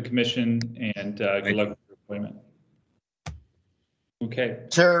 Welcome to the commission, and good luck with your appointment. Okay.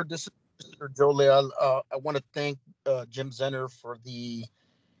 Chair, this is Mr. Joe Leal. I want to thank Jim Zenner for the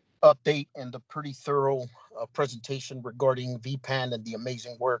update and the pretty thorough presentation regarding VPAN and the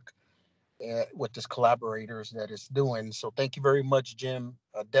amazing work with his collaborators that it's doing. So thank you very much, Jim.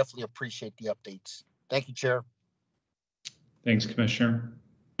 Definitely appreciate the updates. Thank you, Chair. Thanks, Commissioner.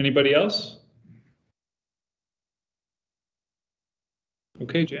 Anybody else?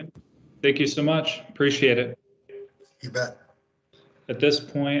 Okay, Jim. Thank you so much. Appreciate it. You bet. At this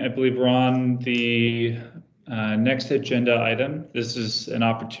point, I believe we're on the Next agenda item. This is an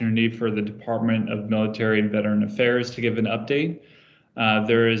opportunity for the Department of Military and Veteran Affairs to give an update.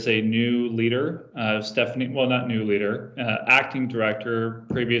 There is a new leader, Stephanie, well, not new leader, acting director,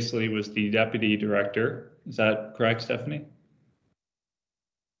 previously was the deputy director. Is that correct, Stephanie?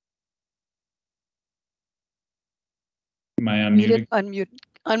 Am I unmuted?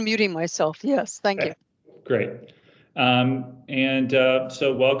 Unmuting myself. Yes, thank you. Great.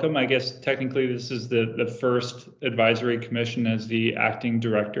 So welcome. I guess technically this is the first advisory commission as the acting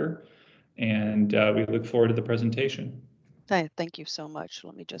director, and we look forward to the presentation. Thank you so much.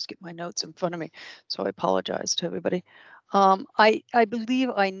 Let me just get my notes in front of me. So I apologize to everybody. I believe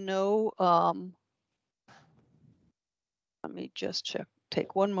I know, let me just check,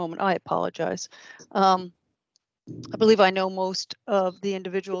 take one moment. I apologize. I believe I know most of the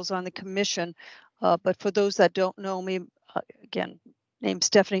individuals on the commission, but for those that don't know me, again, named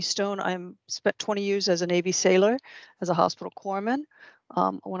Stephanie Stone. I'm spent 20 years as a Navy sailor, as a hospital corpsman.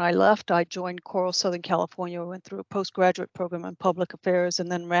 When I left, I joined Coral Southern California, went through a postgraduate program in public affairs,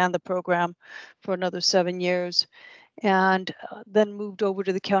 and then ran the program for another 7 years. And then moved over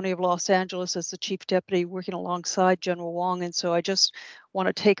to the County of Los Angeles as the chief deputy, working alongside General Wong. And so I just want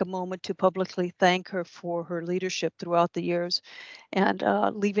to take a moment to publicly thank her for her leadership throughout the years and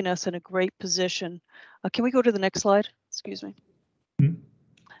leaving us in a great position. Can we go to the next slide? Excuse me.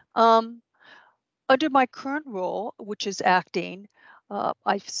 Under my current role, which is acting,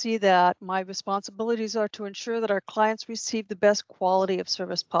 I see that my responsibilities are to ensure that our clients receive the best quality of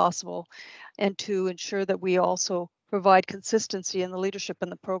service possible and to ensure that we also provide consistency in the leadership and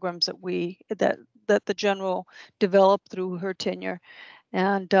the programs that that the general developed through her tenure.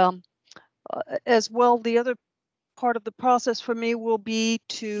 And as well, the other part of the process for me will be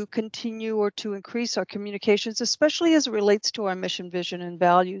to continue or to increase our communications, especially as it relates to our mission, vision, and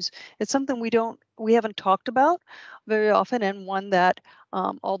values. It's something we haven't talked about very often, and one that,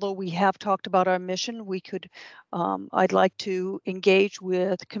 although we have talked about our mission, I'd like to engage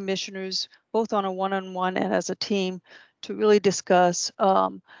with commissioners, both on a one-on-one and as a team, to really discuss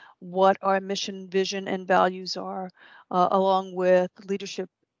what our mission, vision, and values are, along with leadership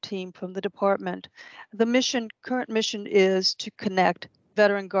team from the department. The current mission is to connect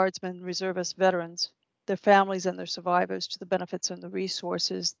veteran guardsmen, reservist veterans, their families and their survivors to the benefits and the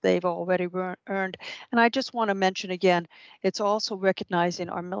resources they've already earned. And I just want to mention again, it's also recognizing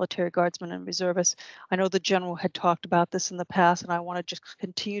our military guardsmen and reservists. I know the general had talked about this in the past, and I want to just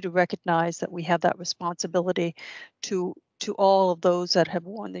continue to recognize that we have that responsibility to all of those that have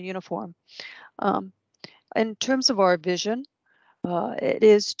worn the uniform. In terms of our vision, it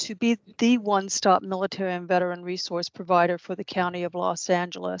is to be the one-stop military and veteran resource provider for the County of Los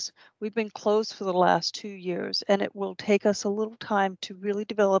Angeles. We've been closed for the last 2 years, and it will take us a little time to really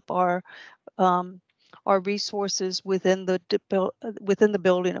develop our resources within the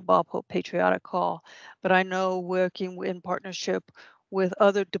building of Bob Hope Patriotic Hall. But I know working in partnership with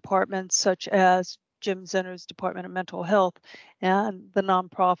other departments such as Jim Zenner's Department of Mental Health and the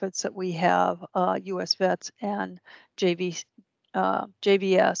nonprofits that we have, US Vets and JVS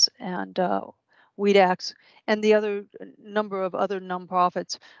and WEDAX and the other number of other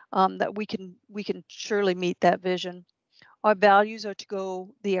nonprofits, that we can surely meet that vision. Our values are to go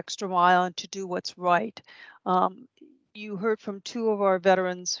the extra mile and to do what's right. You heard from 2 of our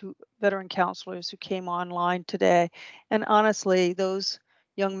veteran counselors who came online today, and honestly, those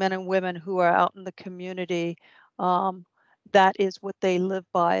young men and women who are out in the community, that is what they live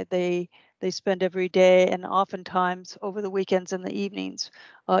by. They spend every day and oftentimes over the weekends and the evenings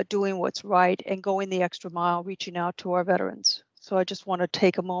doing what's right and going the extra mile, reaching out to our veterans. So I just want to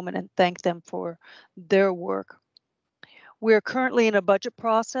take a moment and thank them for their work. We're currently in a budget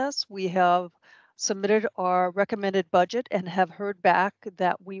process. We have submitted our recommended budget and have heard back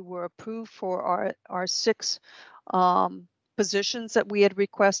that we were approved for our 6 positions that we had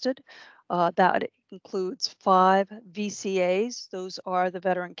requested. That includes 5 VCAs, those are the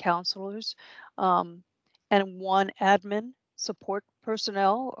veteran counselors, and 1 admin support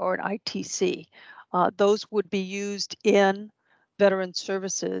personnel or an ITC. Those would be used in veteran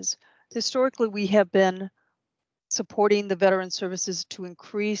services. Historically, we have been supporting the veteran services to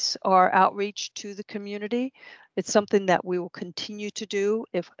increase our outreach to the community. It's something that we will continue to do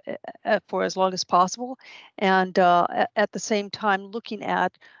for as long as possible. And at the same time, looking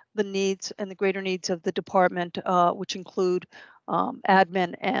at the needs and the greater needs of the department, which include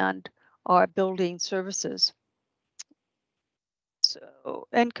admin and our building services. So,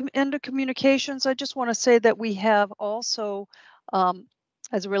 and under communications, I just want to say that we have also,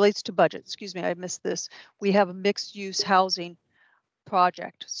 as it relates to budget, excuse me, I missed this. We have a mixed use housing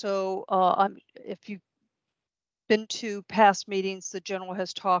project. So if you been to past meetings, the general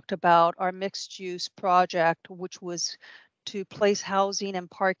has talked about our mixed use project, which was to place housing and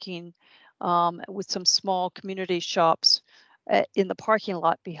parking with some small community shops in the parking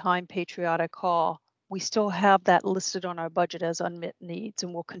lot behind Patriotic Hall. We still have that listed on our budget as unmet needs,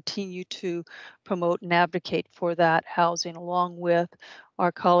 and we'll continue to promote and advocate for that housing along with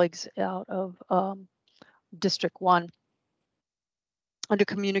our colleagues out of District 1. Under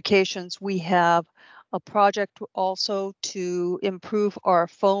communications, we have a project also to improve our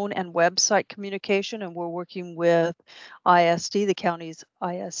phone and website communication, and we're working with ISD, the county's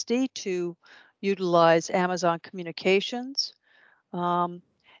ISD, to utilize Amazon Communications. We're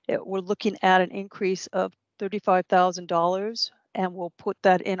looking at an increase of $35,000, and we'll put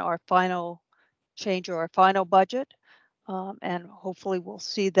that in our final change or our final budget, and hopefully we'll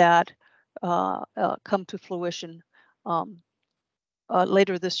see that come to fruition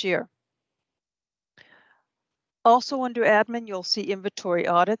later this year. Also under admin, you'll see inventory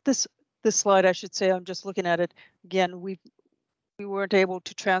audit. This slide, I should say, I'm just looking at it again. We weren't able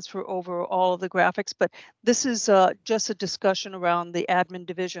to transfer over all of the graphics, but this is just a discussion around the admin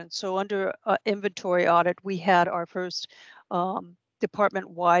division. So under inventory audit, we had our first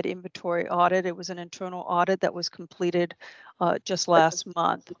department-wide inventory audit. It was an internal audit that was completed just last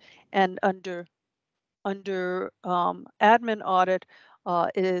month. And under admin audit,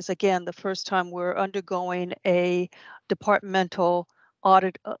 it is again the first time we're undergoing a departmental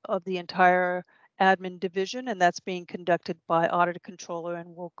audit of the entire admin division, and that's being conducted by audit controller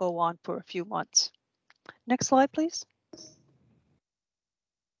and will go on for a few months. Next slide, please.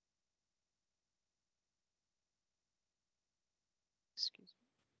 Excuse me.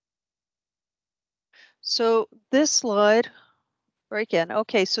 So this slide, break-in.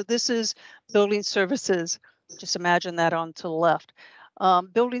 Okay, so this is building services. Just imagine that on to the left.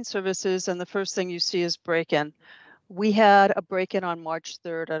 Building services, and the first thing you see is break-in. We had a break-in on March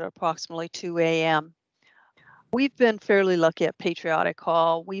 3rd at approximately 2 a.m. We've been fairly lucky at Patriotic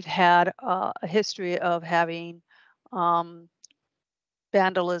Hall. We've had a history of having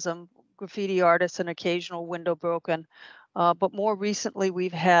vandalism, graffiti artists, and occasional window broken. But more recently,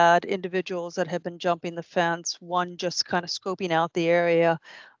 we've had individuals that have been jumping the fence, one just kind of scoping out the area.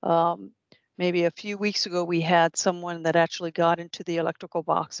 Maybe a few weeks ago, we had someone that actually got into the electrical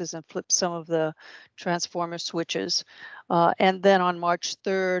boxes and flipped some of the transformer switches. And then on March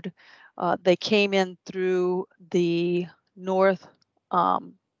 3rd, they came in through the north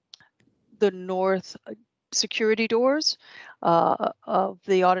security doors of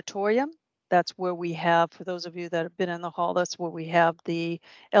the auditorium. That's where we have, for those of you that have been in the hall, that's where we have the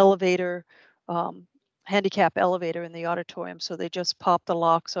elevator, handicap elevator in the auditorium. So they just pop the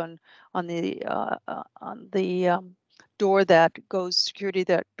locks on the door that goes, security,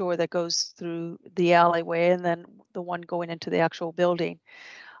 that door that goes through the alleyway, and then the one going into the actual building.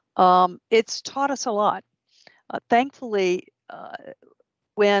 It's taught us a lot. Thankfully,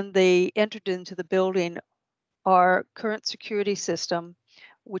 when they entered into the building, our current security system,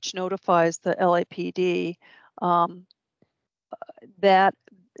 which notifies the LAPD that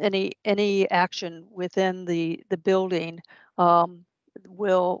any action within the building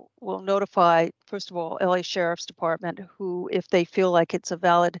will notify, first of all, LA Sheriff's Department, who, if they feel like it's a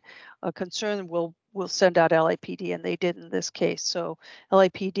valid concern, will send out LAPD, and they did in this case. So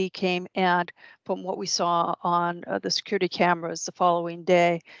LAPD came, and from what we saw on the security cameras the following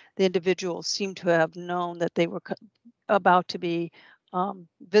day, the individuals seemed to have known that they were about to be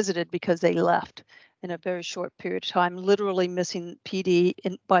visited, because they left in a very short period of time, literally missing PD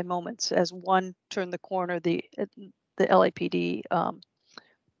by moments. As one turned the corner, the LAPD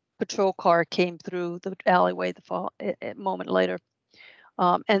patrol car came through the alleyway a moment later.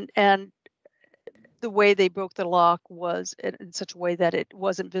 And the way they broke the lock was in such a way that it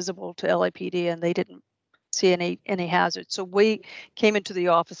wasn't visible to LAPD, and they didn't see any hazard. So we came into the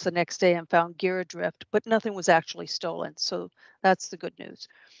office the next day and found gear adrift, but nothing was actually stolen. So that's the good news.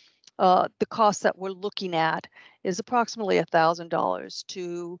 The cost that we're looking at is approximately $1,000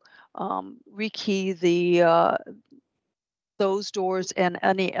 to rekey those doors and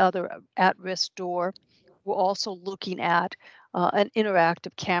any other at-risk door. We're also looking at an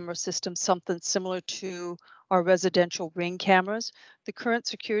interactive camera system, something similar to our residential Ring cameras. The current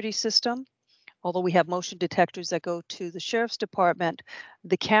security system, although we have motion detectors that go to the Sheriff's Department,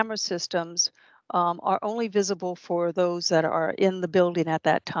 the camera systems are only visible for those that are in the building at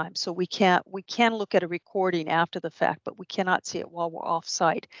that time. So we can look at a recording after the fact, but we cannot see it while we're off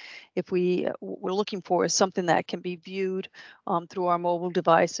site. If what we're looking for is something that can be viewed through our mobile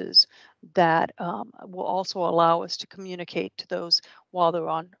devices that will also allow us to communicate to those while they're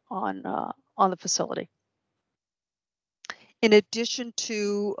on the facility. in addition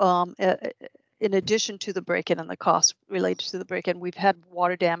to the break-in and the costs related to the break-in, we've had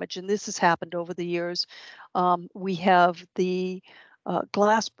water damage, and this has happened over the years. We have the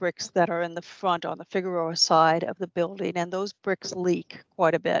glass bricks that are in the front on the Figueroa side of the building, and those bricks leak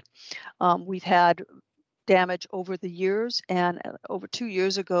quite a bit. We've had damage over the years, and over 2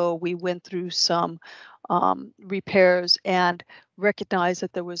 years ago, we went through some repairs and recognized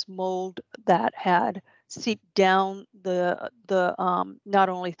that there was mold that had seeped down the not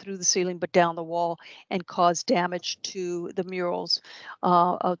only through the ceiling but down the wall and caused damage to the murals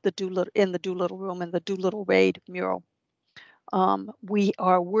of the Doolittle Room and the Doolittle Raid mural. We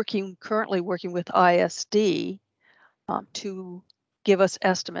are currently working with ISD to give us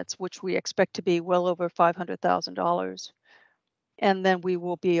estimates, which we expect to be well over $500,000. And then we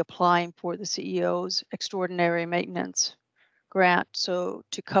will be applying for the CEO's extraordinary maintenance grant, so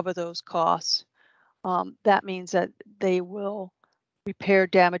to cover those costs. That means that they will repair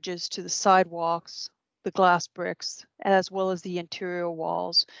damages to the sidewalks, the glass bricks, as well as the interior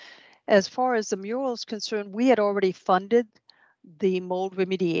walls. As far as the mural is concerned, we had already funded the mold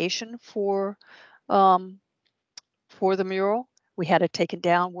remediation for the mural. We had it taken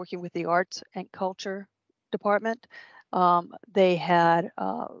down working with the Arts and Culture Department. They had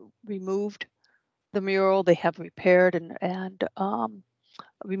removed the mural. They have repaired and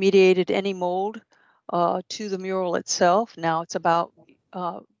remediated any mold to the mural itself. Now it's about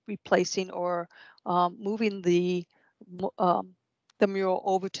replacing or moving the mural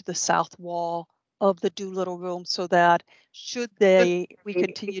over to the south wall of the Doolittle Room, so that we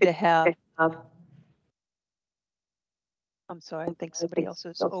continue to have. I'm sorry, I think somebody else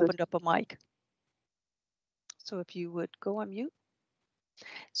has opened up a mic. So if you would go on mute.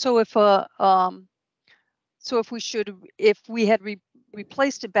 So if we had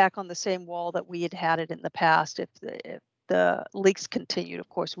replaced it back on the same wall that we had it in the past, if the leaks continued, of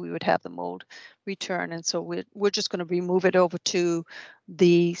course, we would have the mold return. And so we're just going to remove it over to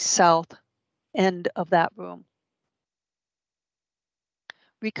the south end of that room.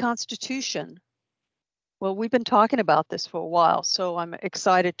 Reconstitution. Well, we've been talking about this for a while, so I'm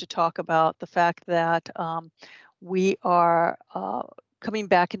excited to talk about the fact that we are coming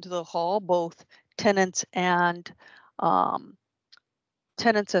back into the hall, both tenants and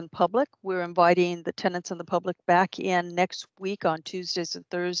public. We're inviting the tenants and the public back in next week on Tuesdays and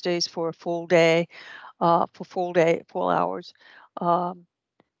Thursdays for a full day, full hours,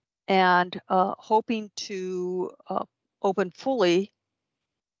 and hoping to open fully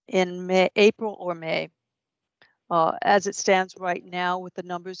in April or May. As it stands right now, with the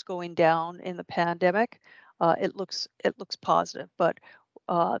numbers going down in the pandemic, it looks positive. But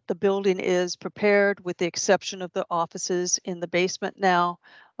the building is prepared, with the exception of the offices in the basement. Now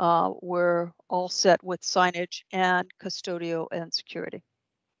we're all set with signage and custodial and security.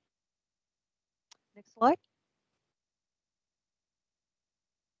 Next slide.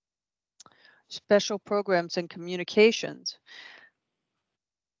 Special programs and communications.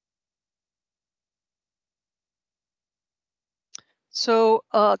 So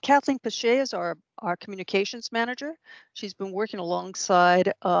Kathleen Pache is our communications manager. She's been working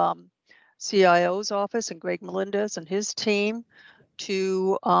alongside CIO's office and Greg Melendez and his team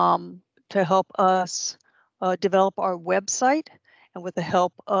to help us develop our website. And with the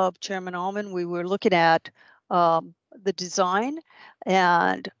help of Chairman Allman, we were looking at the design,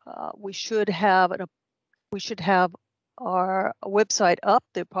 and we should have our website up.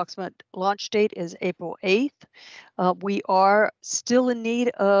 The approximate launch date is April 8th. We are still in need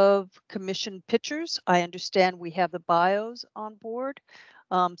of commission pictures. I understand we have the bios on board.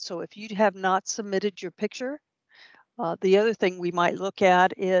 So if you have not submitted your picture, the other thing we might look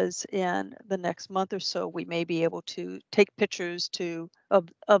at is in the next month or so, we may be able to take pictures of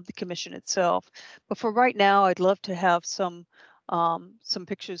the commission itself. But for right now, I'd love to have some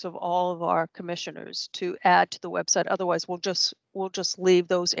pictures of all of our commissioners to add to the website. Otherwise, we'll just leave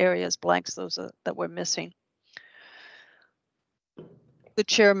those areas blanks, those that we're missing. The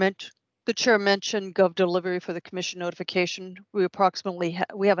chair mentioned GovDelivery for the commission notification. We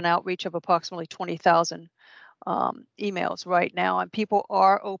have an outreach of approximately 20,000 emails right now, and people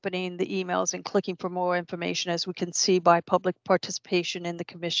are opening the emails and clicking for more information, as we can see by public participation in the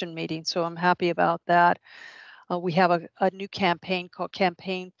commission meeting. So I'm happy about that. We have a new campaign called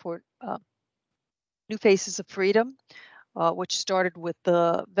Campaign for New Faces of Freedom, which started with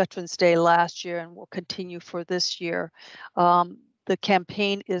the Veterans Day last year and will continue for this year. The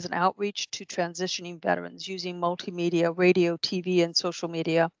campaign is an outreach to transitioning veterans using multimedia, radio, TV, and social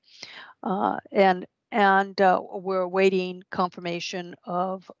media. And we're awaiting confirmation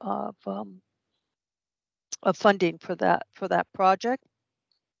of funding for that project.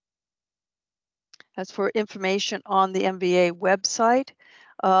 As for information on the MVA website,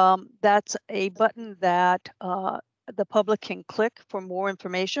 that's a button that the public can click for more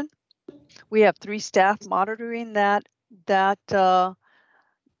information. We have 3 staff monitoring that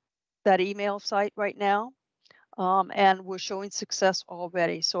email site right now, and we're showing success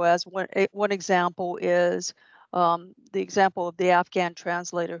already. So as one example is the example of the Afghan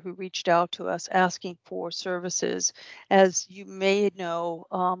translator who reached out to us asking for services. As you may know,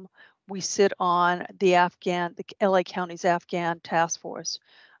 we sit on the LA County's Afghan task force,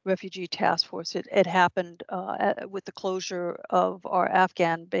 refugee task force. It happened with the closure of our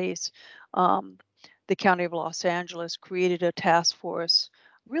Afghan base. The County of Los Angeles created a task force,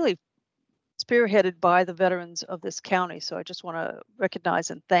 really spearheaded by the veterans of this county. So I just want to recognize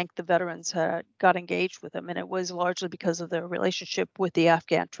and thank the veterans who got engaged with them. And it was largely because of their relationship with the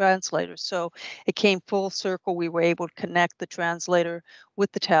Afghan translator. So it came full circle. We were able to connect the translator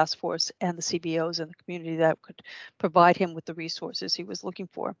with the task force and the CBOs in the community that could provide him with the resources he was looking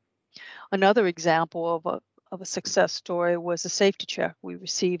for. Another example of a success story was a safety check. We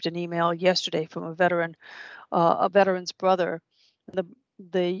received an email yesterday from a veteran's brother.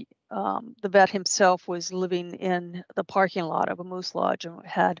 The vet himself was living in the parking lot of a moose lodge and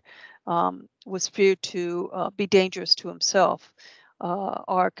was feared to be dangerous to himself.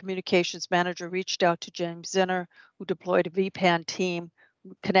 Our communications manager reached out to James Zinner, who deployed a VPAN team,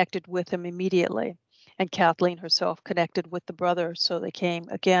 connected with him immediately, and Kathleen herself connected with the brother. So they came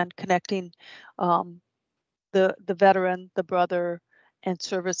again, connecting the veteran, the brother, and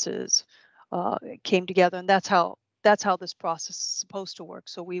services came together, and that's how this process is supposed to work.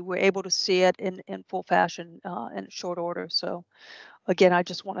 So we were able to see it in full fashion in short order. So again, I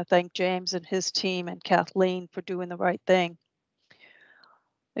just want to thank James and his team and Kathleen for doing the right thing.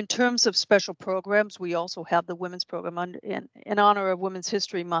 In terms of special programs, we also have the women's program in honor of Women's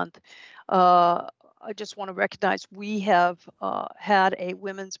History Month. I just want to recognize we have had a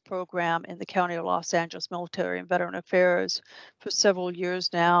women's program in the County of Los Angeles Military and Veteran Affairs for several years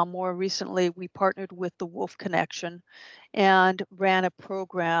now. More recently, we partnered with the Wolf Connection and ran a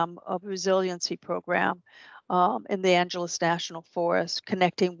program, a resiliency program in the Angeles National Forest,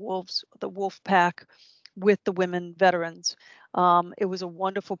 connecting the wolf pack with the women veterans. It was a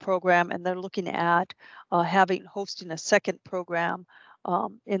wonderful program, and they're looking at hosting a second program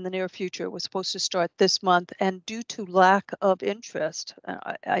in the near future. It was supposed to start this month, and due to lack of interest,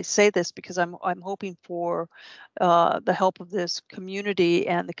 I say this because I'm hoping for the help of this community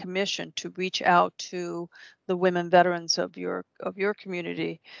and the commission to reach out to the women veterans of your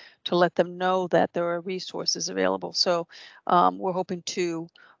community to let them know that there are resources available. So we're hoping to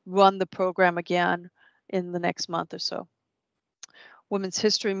run the program again in the next month or so. Women's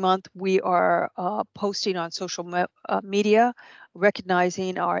History Month, we are posting on social media,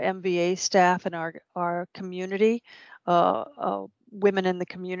 recognizing our MVA staff and our community, women in the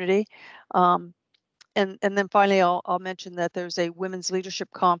community. And then finally, I'll mention that there's a Women's Leadership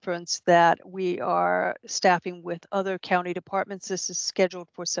Conference that we are staffing with other county departments. This is scheduled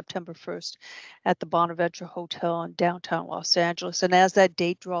for September 1st at the Bonaventure Hotel in downtown Los Angeles. And as that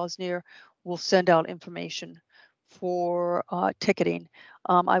date draws near, we'll send out information for ticketing.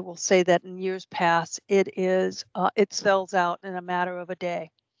 I will say that in years past, it sells out in a matter of a day.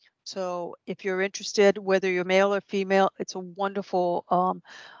 So if you're interested, whether you're male or female, it's a wonderful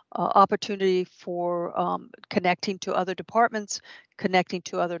opportunity for connecting to other departments, connecting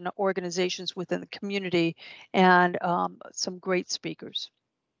to other organizations within the community, and some great speakers.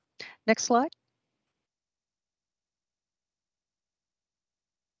 Next slide.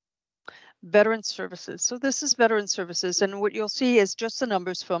 Veteran Services. So this is Veteran Services, and what you'll see is just the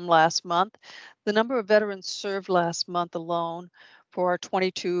numbers from last month. The number of veterans served last month alone for our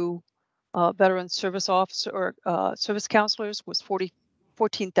 22 veteran service officer or service counselors was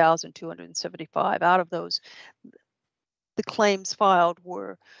 14,275. Out of those, the claims filed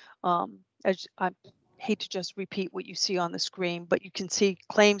were, as I hate to just repeat what you see on the screen, but you can see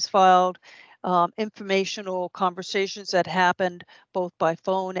claims filed, informational conversations that happened both by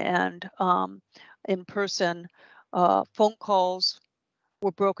phone and in person. Phone calls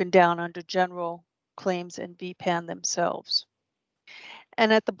were broken down under general claims and VPAN themselves.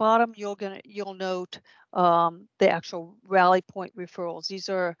 And at the bottom, you'll note the actual Rally Point referrals. These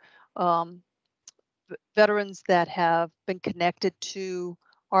are veterans that have been connected to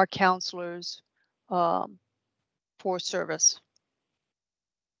our counselors for service.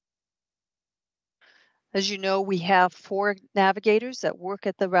 As you know, we have 4 navigators that work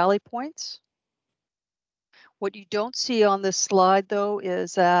at the rally points. What you don't see on this slide, though,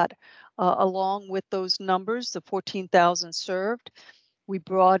 is that Along with those numbers, the 14,000 served, we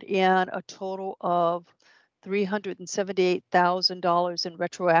brought in a total of $378,000 in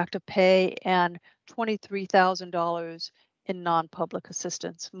retroactive pay and $23,000 in non-public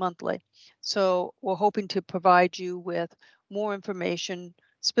assistance monthly. So we're hoping to provide you with more information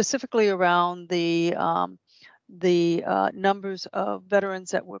specifically around the numbers of veterans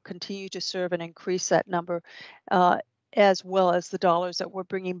that will continue to serve and increase that number, as well as the dollars that we're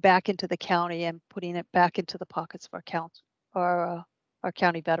bringing back into the county and putting it back into the pockets of our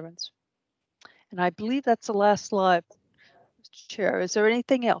county veterans. And I believe that's the last slide, Mr. Chair. Is there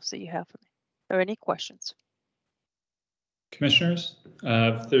anything else that you have for me or any questions? Commissioners,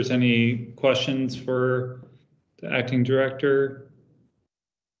 if there's any questions for the acting director.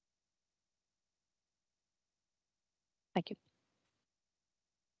 Thank you.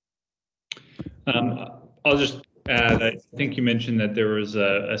 I'll just add, I think you mentioned that there was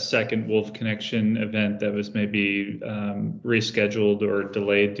a second Wolf Connection event that was maybe rescheduled or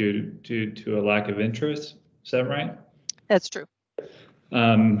delayed due to a lack of interest. Is that right? That's true.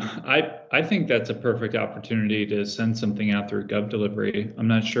 I think that's a perfect opportunity to send something out through GovDelivery. I'm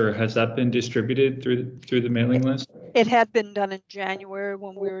not sure, has that been distributed through the mailing list? It had been done in January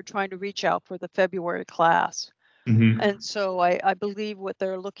when we were trying to reach out for the February class. Mm-hmm. And so I believe what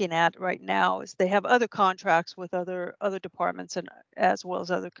they're looking at right now is they have other contracts with other departments and as well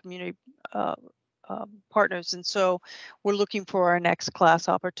as other community partners. And so we're looking for our next class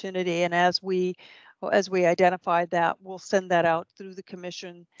opportunity. And as we identify that, we'll send that out through the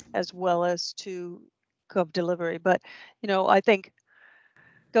commission as well as to GovDelivery. But, you know, I think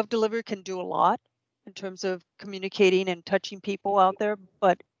GovDelivery can do a lot in terms of communicating and touching people out there.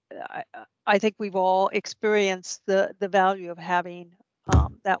 But I think we've all experienced the value of having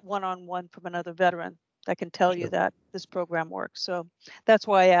that one-on-one from another veteran that can tell you that this program works. So that's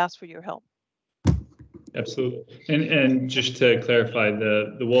why I asked for your help. Absolutely. And just to clarify,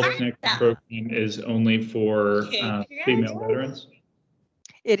 the Wolf Connection program is only for female veterans?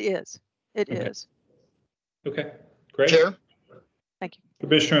 It is. It is. Okay, great. Chair? Thank you.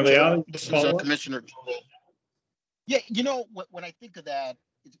 Commissioner Leal, This is follow-up? Commissioner. Yeah, you know, when I think of that,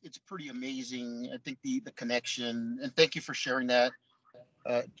 it's pretty amazing. I think the connection, and thank you for sharing that,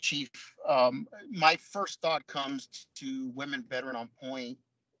 Chief. My first thought comes to Women Veteran on Point,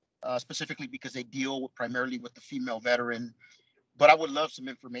 specifically because they deal primarily with the female veteran. But I would love some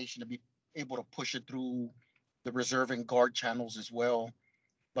information to be able to push it through the reserve and guard channels as well.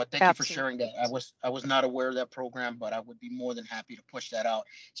 But thank you for sharing that. I was not aware of that program, but I would be more than happy to push that out,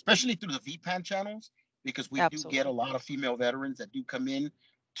 especially through the VPAN channels, because we do get a lot of female veterans that do come in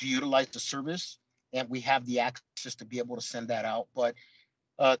to utilize the service, and we have the access to be able to send that out. But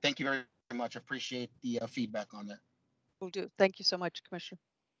thank you very much. I appreciate the feedback on that. Will do. Thank you so much, Commissioner.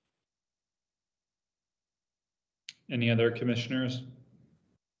 Any other commissioners?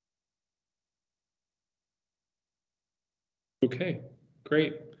 Okay,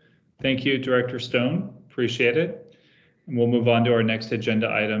 great. Thank you, Director Stone. Appreciate it. And we'll move on to our next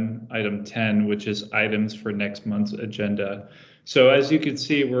agenda item, item 10, which is items for next month's agenda. So as you can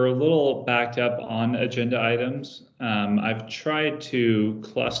see, we're a little backed up on agenda items. I've tried to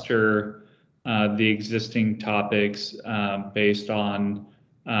cluster the existing topics based on,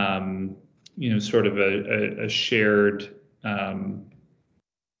 you know, sort of a shared, you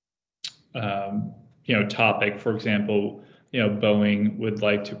know, topic. For example, you know, Boeing would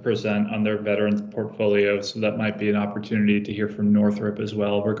like to present on their veterans portfolio, so that might be an opportunity to hear from Northrop as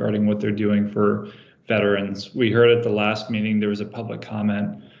well regarding what they're doing for veterans. We heard at the last meeting there was a public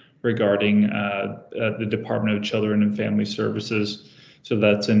comment regarding the Department of Children and Family Services, so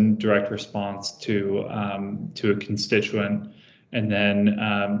that's in direct response to a constituent. And then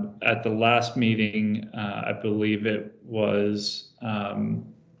at the last meeting, I believe it was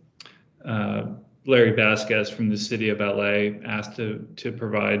Larry Vasquez from the City of LA asked to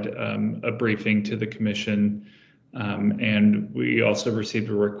provide a briefing to the commission. And we also received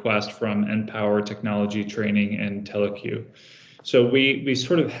a request from NPower Technology Training and Teleq. So we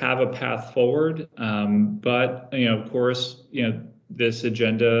sort of have a path forward, but, you know, of course, you know, this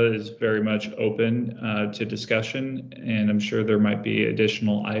agenda is very much open to discussion, and I'm sure there might be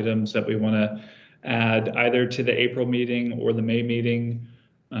additional items that we want to add either to the April meeting or the May meeting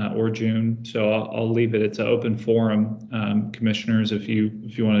or June. So I'll leave it. It's an open forum, commissioners, if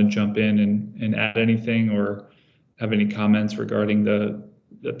you want to jump in and add anything or have any comments regarding the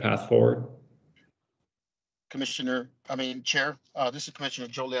path forward. Chair, this is Commissioner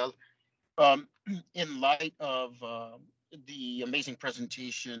Joe Leal. In light of the amazing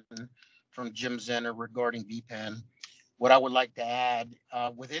presentation from Jim Zenner regarding VPAN, what I would like to add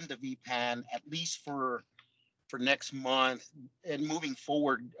within the VPAN, at least for next month and moving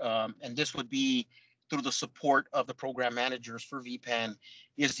forward, and this would be through the support of the program managers for VPAN,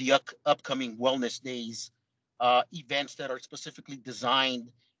 is the upcoming Wellness Days events that are specifically designed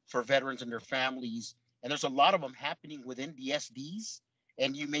for veterans and their families. And there's a lot of them happening within the SDs,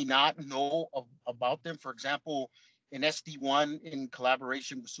 and you may not know about them. For example, in SD1, in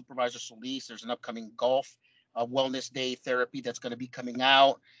collaboration with Supervisor Solis, there's an upcoming golf wellness day therapy that's going to be coming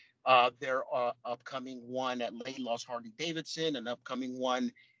out. There are upcoming one at Laidlaw's Harley-Davidson, an upcoming one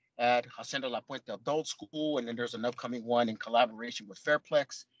at Hacienda La Puente Adult School, and then there's an upcoming one in collaboration with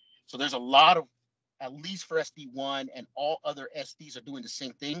Fairplex. So there's a lot of, at least for SD1, and all other SDs are doing the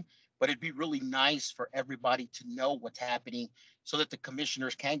same thing, but it'd be really nice for everybody to know what's happening so that the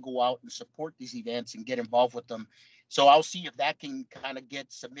commissioners can go out and support these events and get involved with them. So I'll see if that can kind of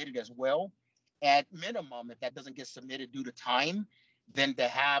get submitted as well. At minimum, if that doesn't get submitted due to time, then to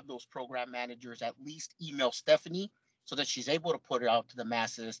have those program managers at least email Stephanie so that she's able to put it out to the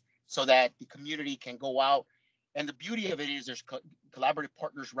masses so that the community can go out. And the beauty of it is there's collaborative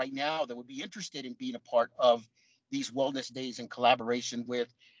partners right now that would be interested in being a part of these wellness days in collaboration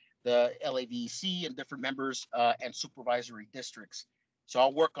with the LAVC and different members and supervisory districts. So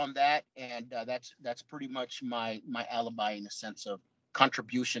I'll work on that, and that's pretty much my alibi in a sense of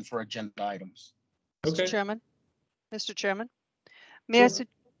contribution for agenda items. Okay. Mr. Chairman, may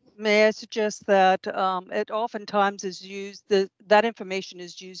I suggest that it oftentimes is used, that information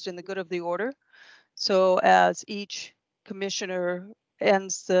is used in the good of the order. So as each commissioner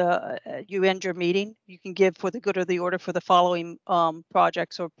ends you end your meeting, you can give for the good of the order for the following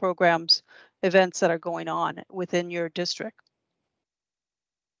projects or programs, events that are going on within your district.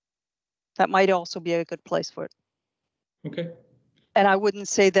 That might also be a good place for it. Okay. And I wouldn't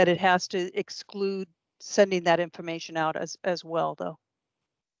say that it has to exclude sending that information out as well, though.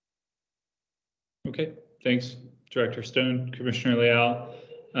 Okay, thanks, Director Stone. Commissioner Leal.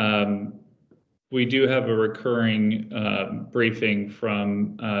 We do have a recurring briefing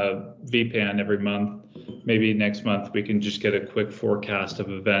from VPAN every month. Maybe next month we can just get a quick forecast of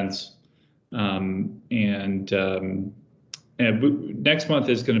events. Next month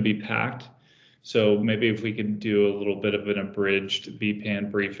is going to be packed. So maybe if we could do a little bit of an abridged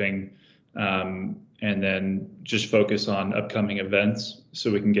VPAN briefing and then just focus on upcoming events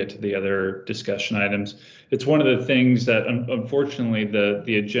so we can get to the other discussion items. It's one of the things that unfortunately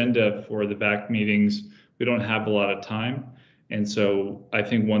the agenda for the VAC meetings, we don't have a lot of time. And so I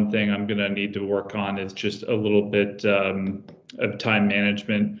think one thing I'm going to need to work on is just a little bit of time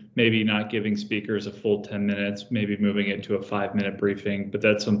management, maybe not giving speakers a full 10 minutes, maybe moving it to a 5-minute briefing, but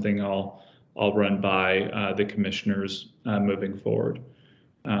that's something I'll run by the commissioners moving forward.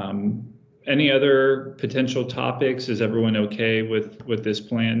 Any other potential topics? Is everyone okay with this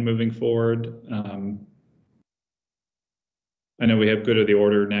plan moving forward? I know we have good of the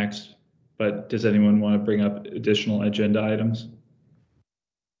order next, but does anyone want to bring up additional agenda items?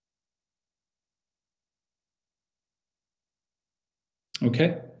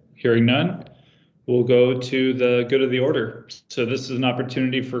 Okay, hearing none, we'll go to the good of the order. So this is an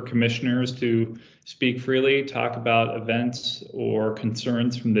opportunity for commissioners to speak freely, talk about events or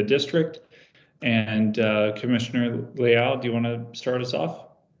concerns from the district. And Commissioner Leal, do you want to start us off?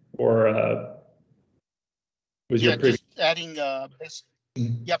 Or was your previous? Just adding,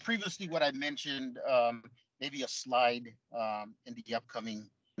 previously what I mentioned, maybe a slide in the upcoming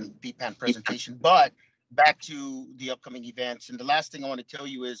VPAN presentation, but back to the upcoming events. And the last thing I want to tell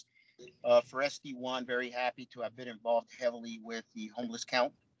you is for SD1, very happy to have been involved heavily with the homeless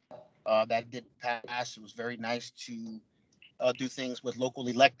count. That did pass. It was very nice to do things with local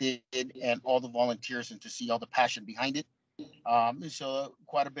elected and all the volunteers and to see all the passion behind it. So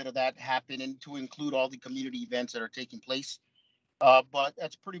quite a bit of that happened, and to include all the community events that are taking place. But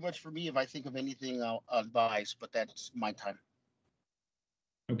that's pretty much for me. If I think of anything, I'll advise, but that's my time.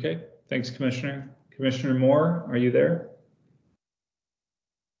 Okay, thanks, Commissioner. Commissioner Moore, are you there?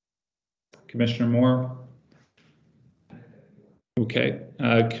 Commissioner Moore? Okay,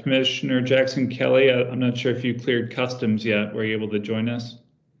 Commissioner Jackson Kelly, I'm not sure if you cleared customs yet. Were you able to join us?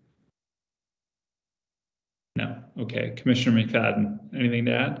 No, okay. Commissioner McFadden, anything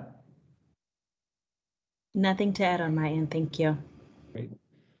to add? Nothing to add on my end, thank you. Great.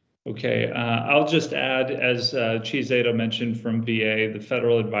 Okay, I'll just add, as Chizeto mentioned from VA, the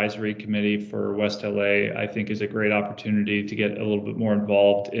Federal Advisory Committee for West LA, I think is a great opportunity to get a little bit more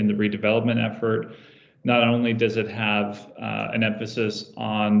involved in the redevelopment effort. not only does it have an emphasis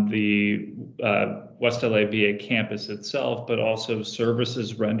on the West LA VA campus itself, but also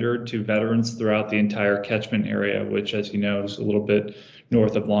services rendered to veterans throughout the entire catchment area, which, as you know, is a little bit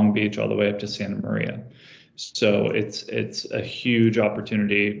north of Long Beach all the way up to Santa Maria. So it's a huge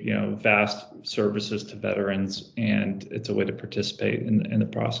opportunity, you know, vast services to veterans, and it's a way to participate in the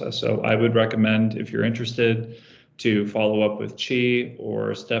process. So I would recommend, if you're interested, to follow up with Chi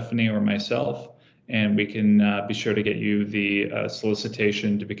or Stephanie or myself, and we can be sure to get you the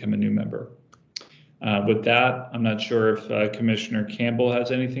solicitation to become a new member. With that, I'm not sure if Commissioner Campbell has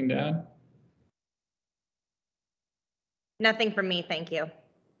anything to add. Nothing from me, thank you.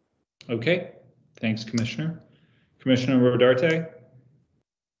 Okay, thanks, Commissioner. Commissioner Rodarte?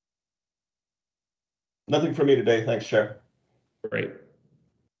 Nothing for me today. Thanks, Chair. Great.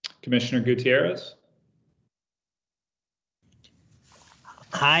 Commissioner Gutierrez?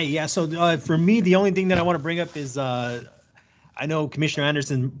 Hi, yeah, so for me, the only thing that I want to bring up is I know Commissioner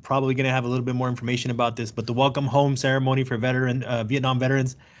Anderson probably going to have a little bit more information about this, but the welcome home ceremony for Vietnam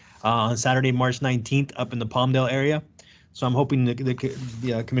veterans on Saturday, March 19th up in the Palmdale area. So I'm hoping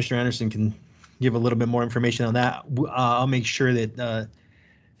that Commissioner Anderson can give a little bit more information on that. I'll make sure that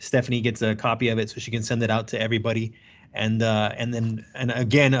Stephanie gets a copy of it so she can send it out to everybody. And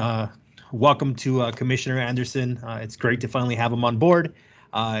again, welcome to Commissioner Anderson. It's great to finally have him on board.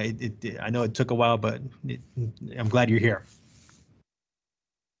 I know it took a while, but I'm glad you're here.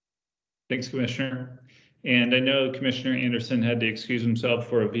 Thanks, Commissioner. And I know Commissioner Anderson had to excuse himself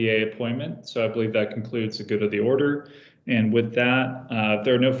for a VA appointment, so I believe that concludes the good of the order. And with that, if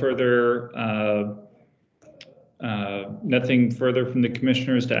there are no further, nothing further from the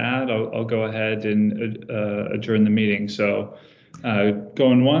commissioners to add, I'll go ahead and adjourn the meeting. So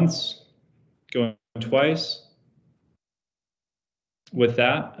going once, going twice. With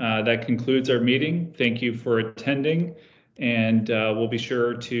that, that concludes our meeting. Thank you for attending, and we'll be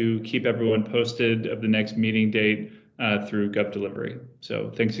sure to keep everyone posted of the next meeting date through GovDelivery.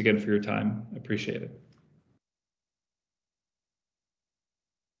 So thanks again for your time. Appreciate it.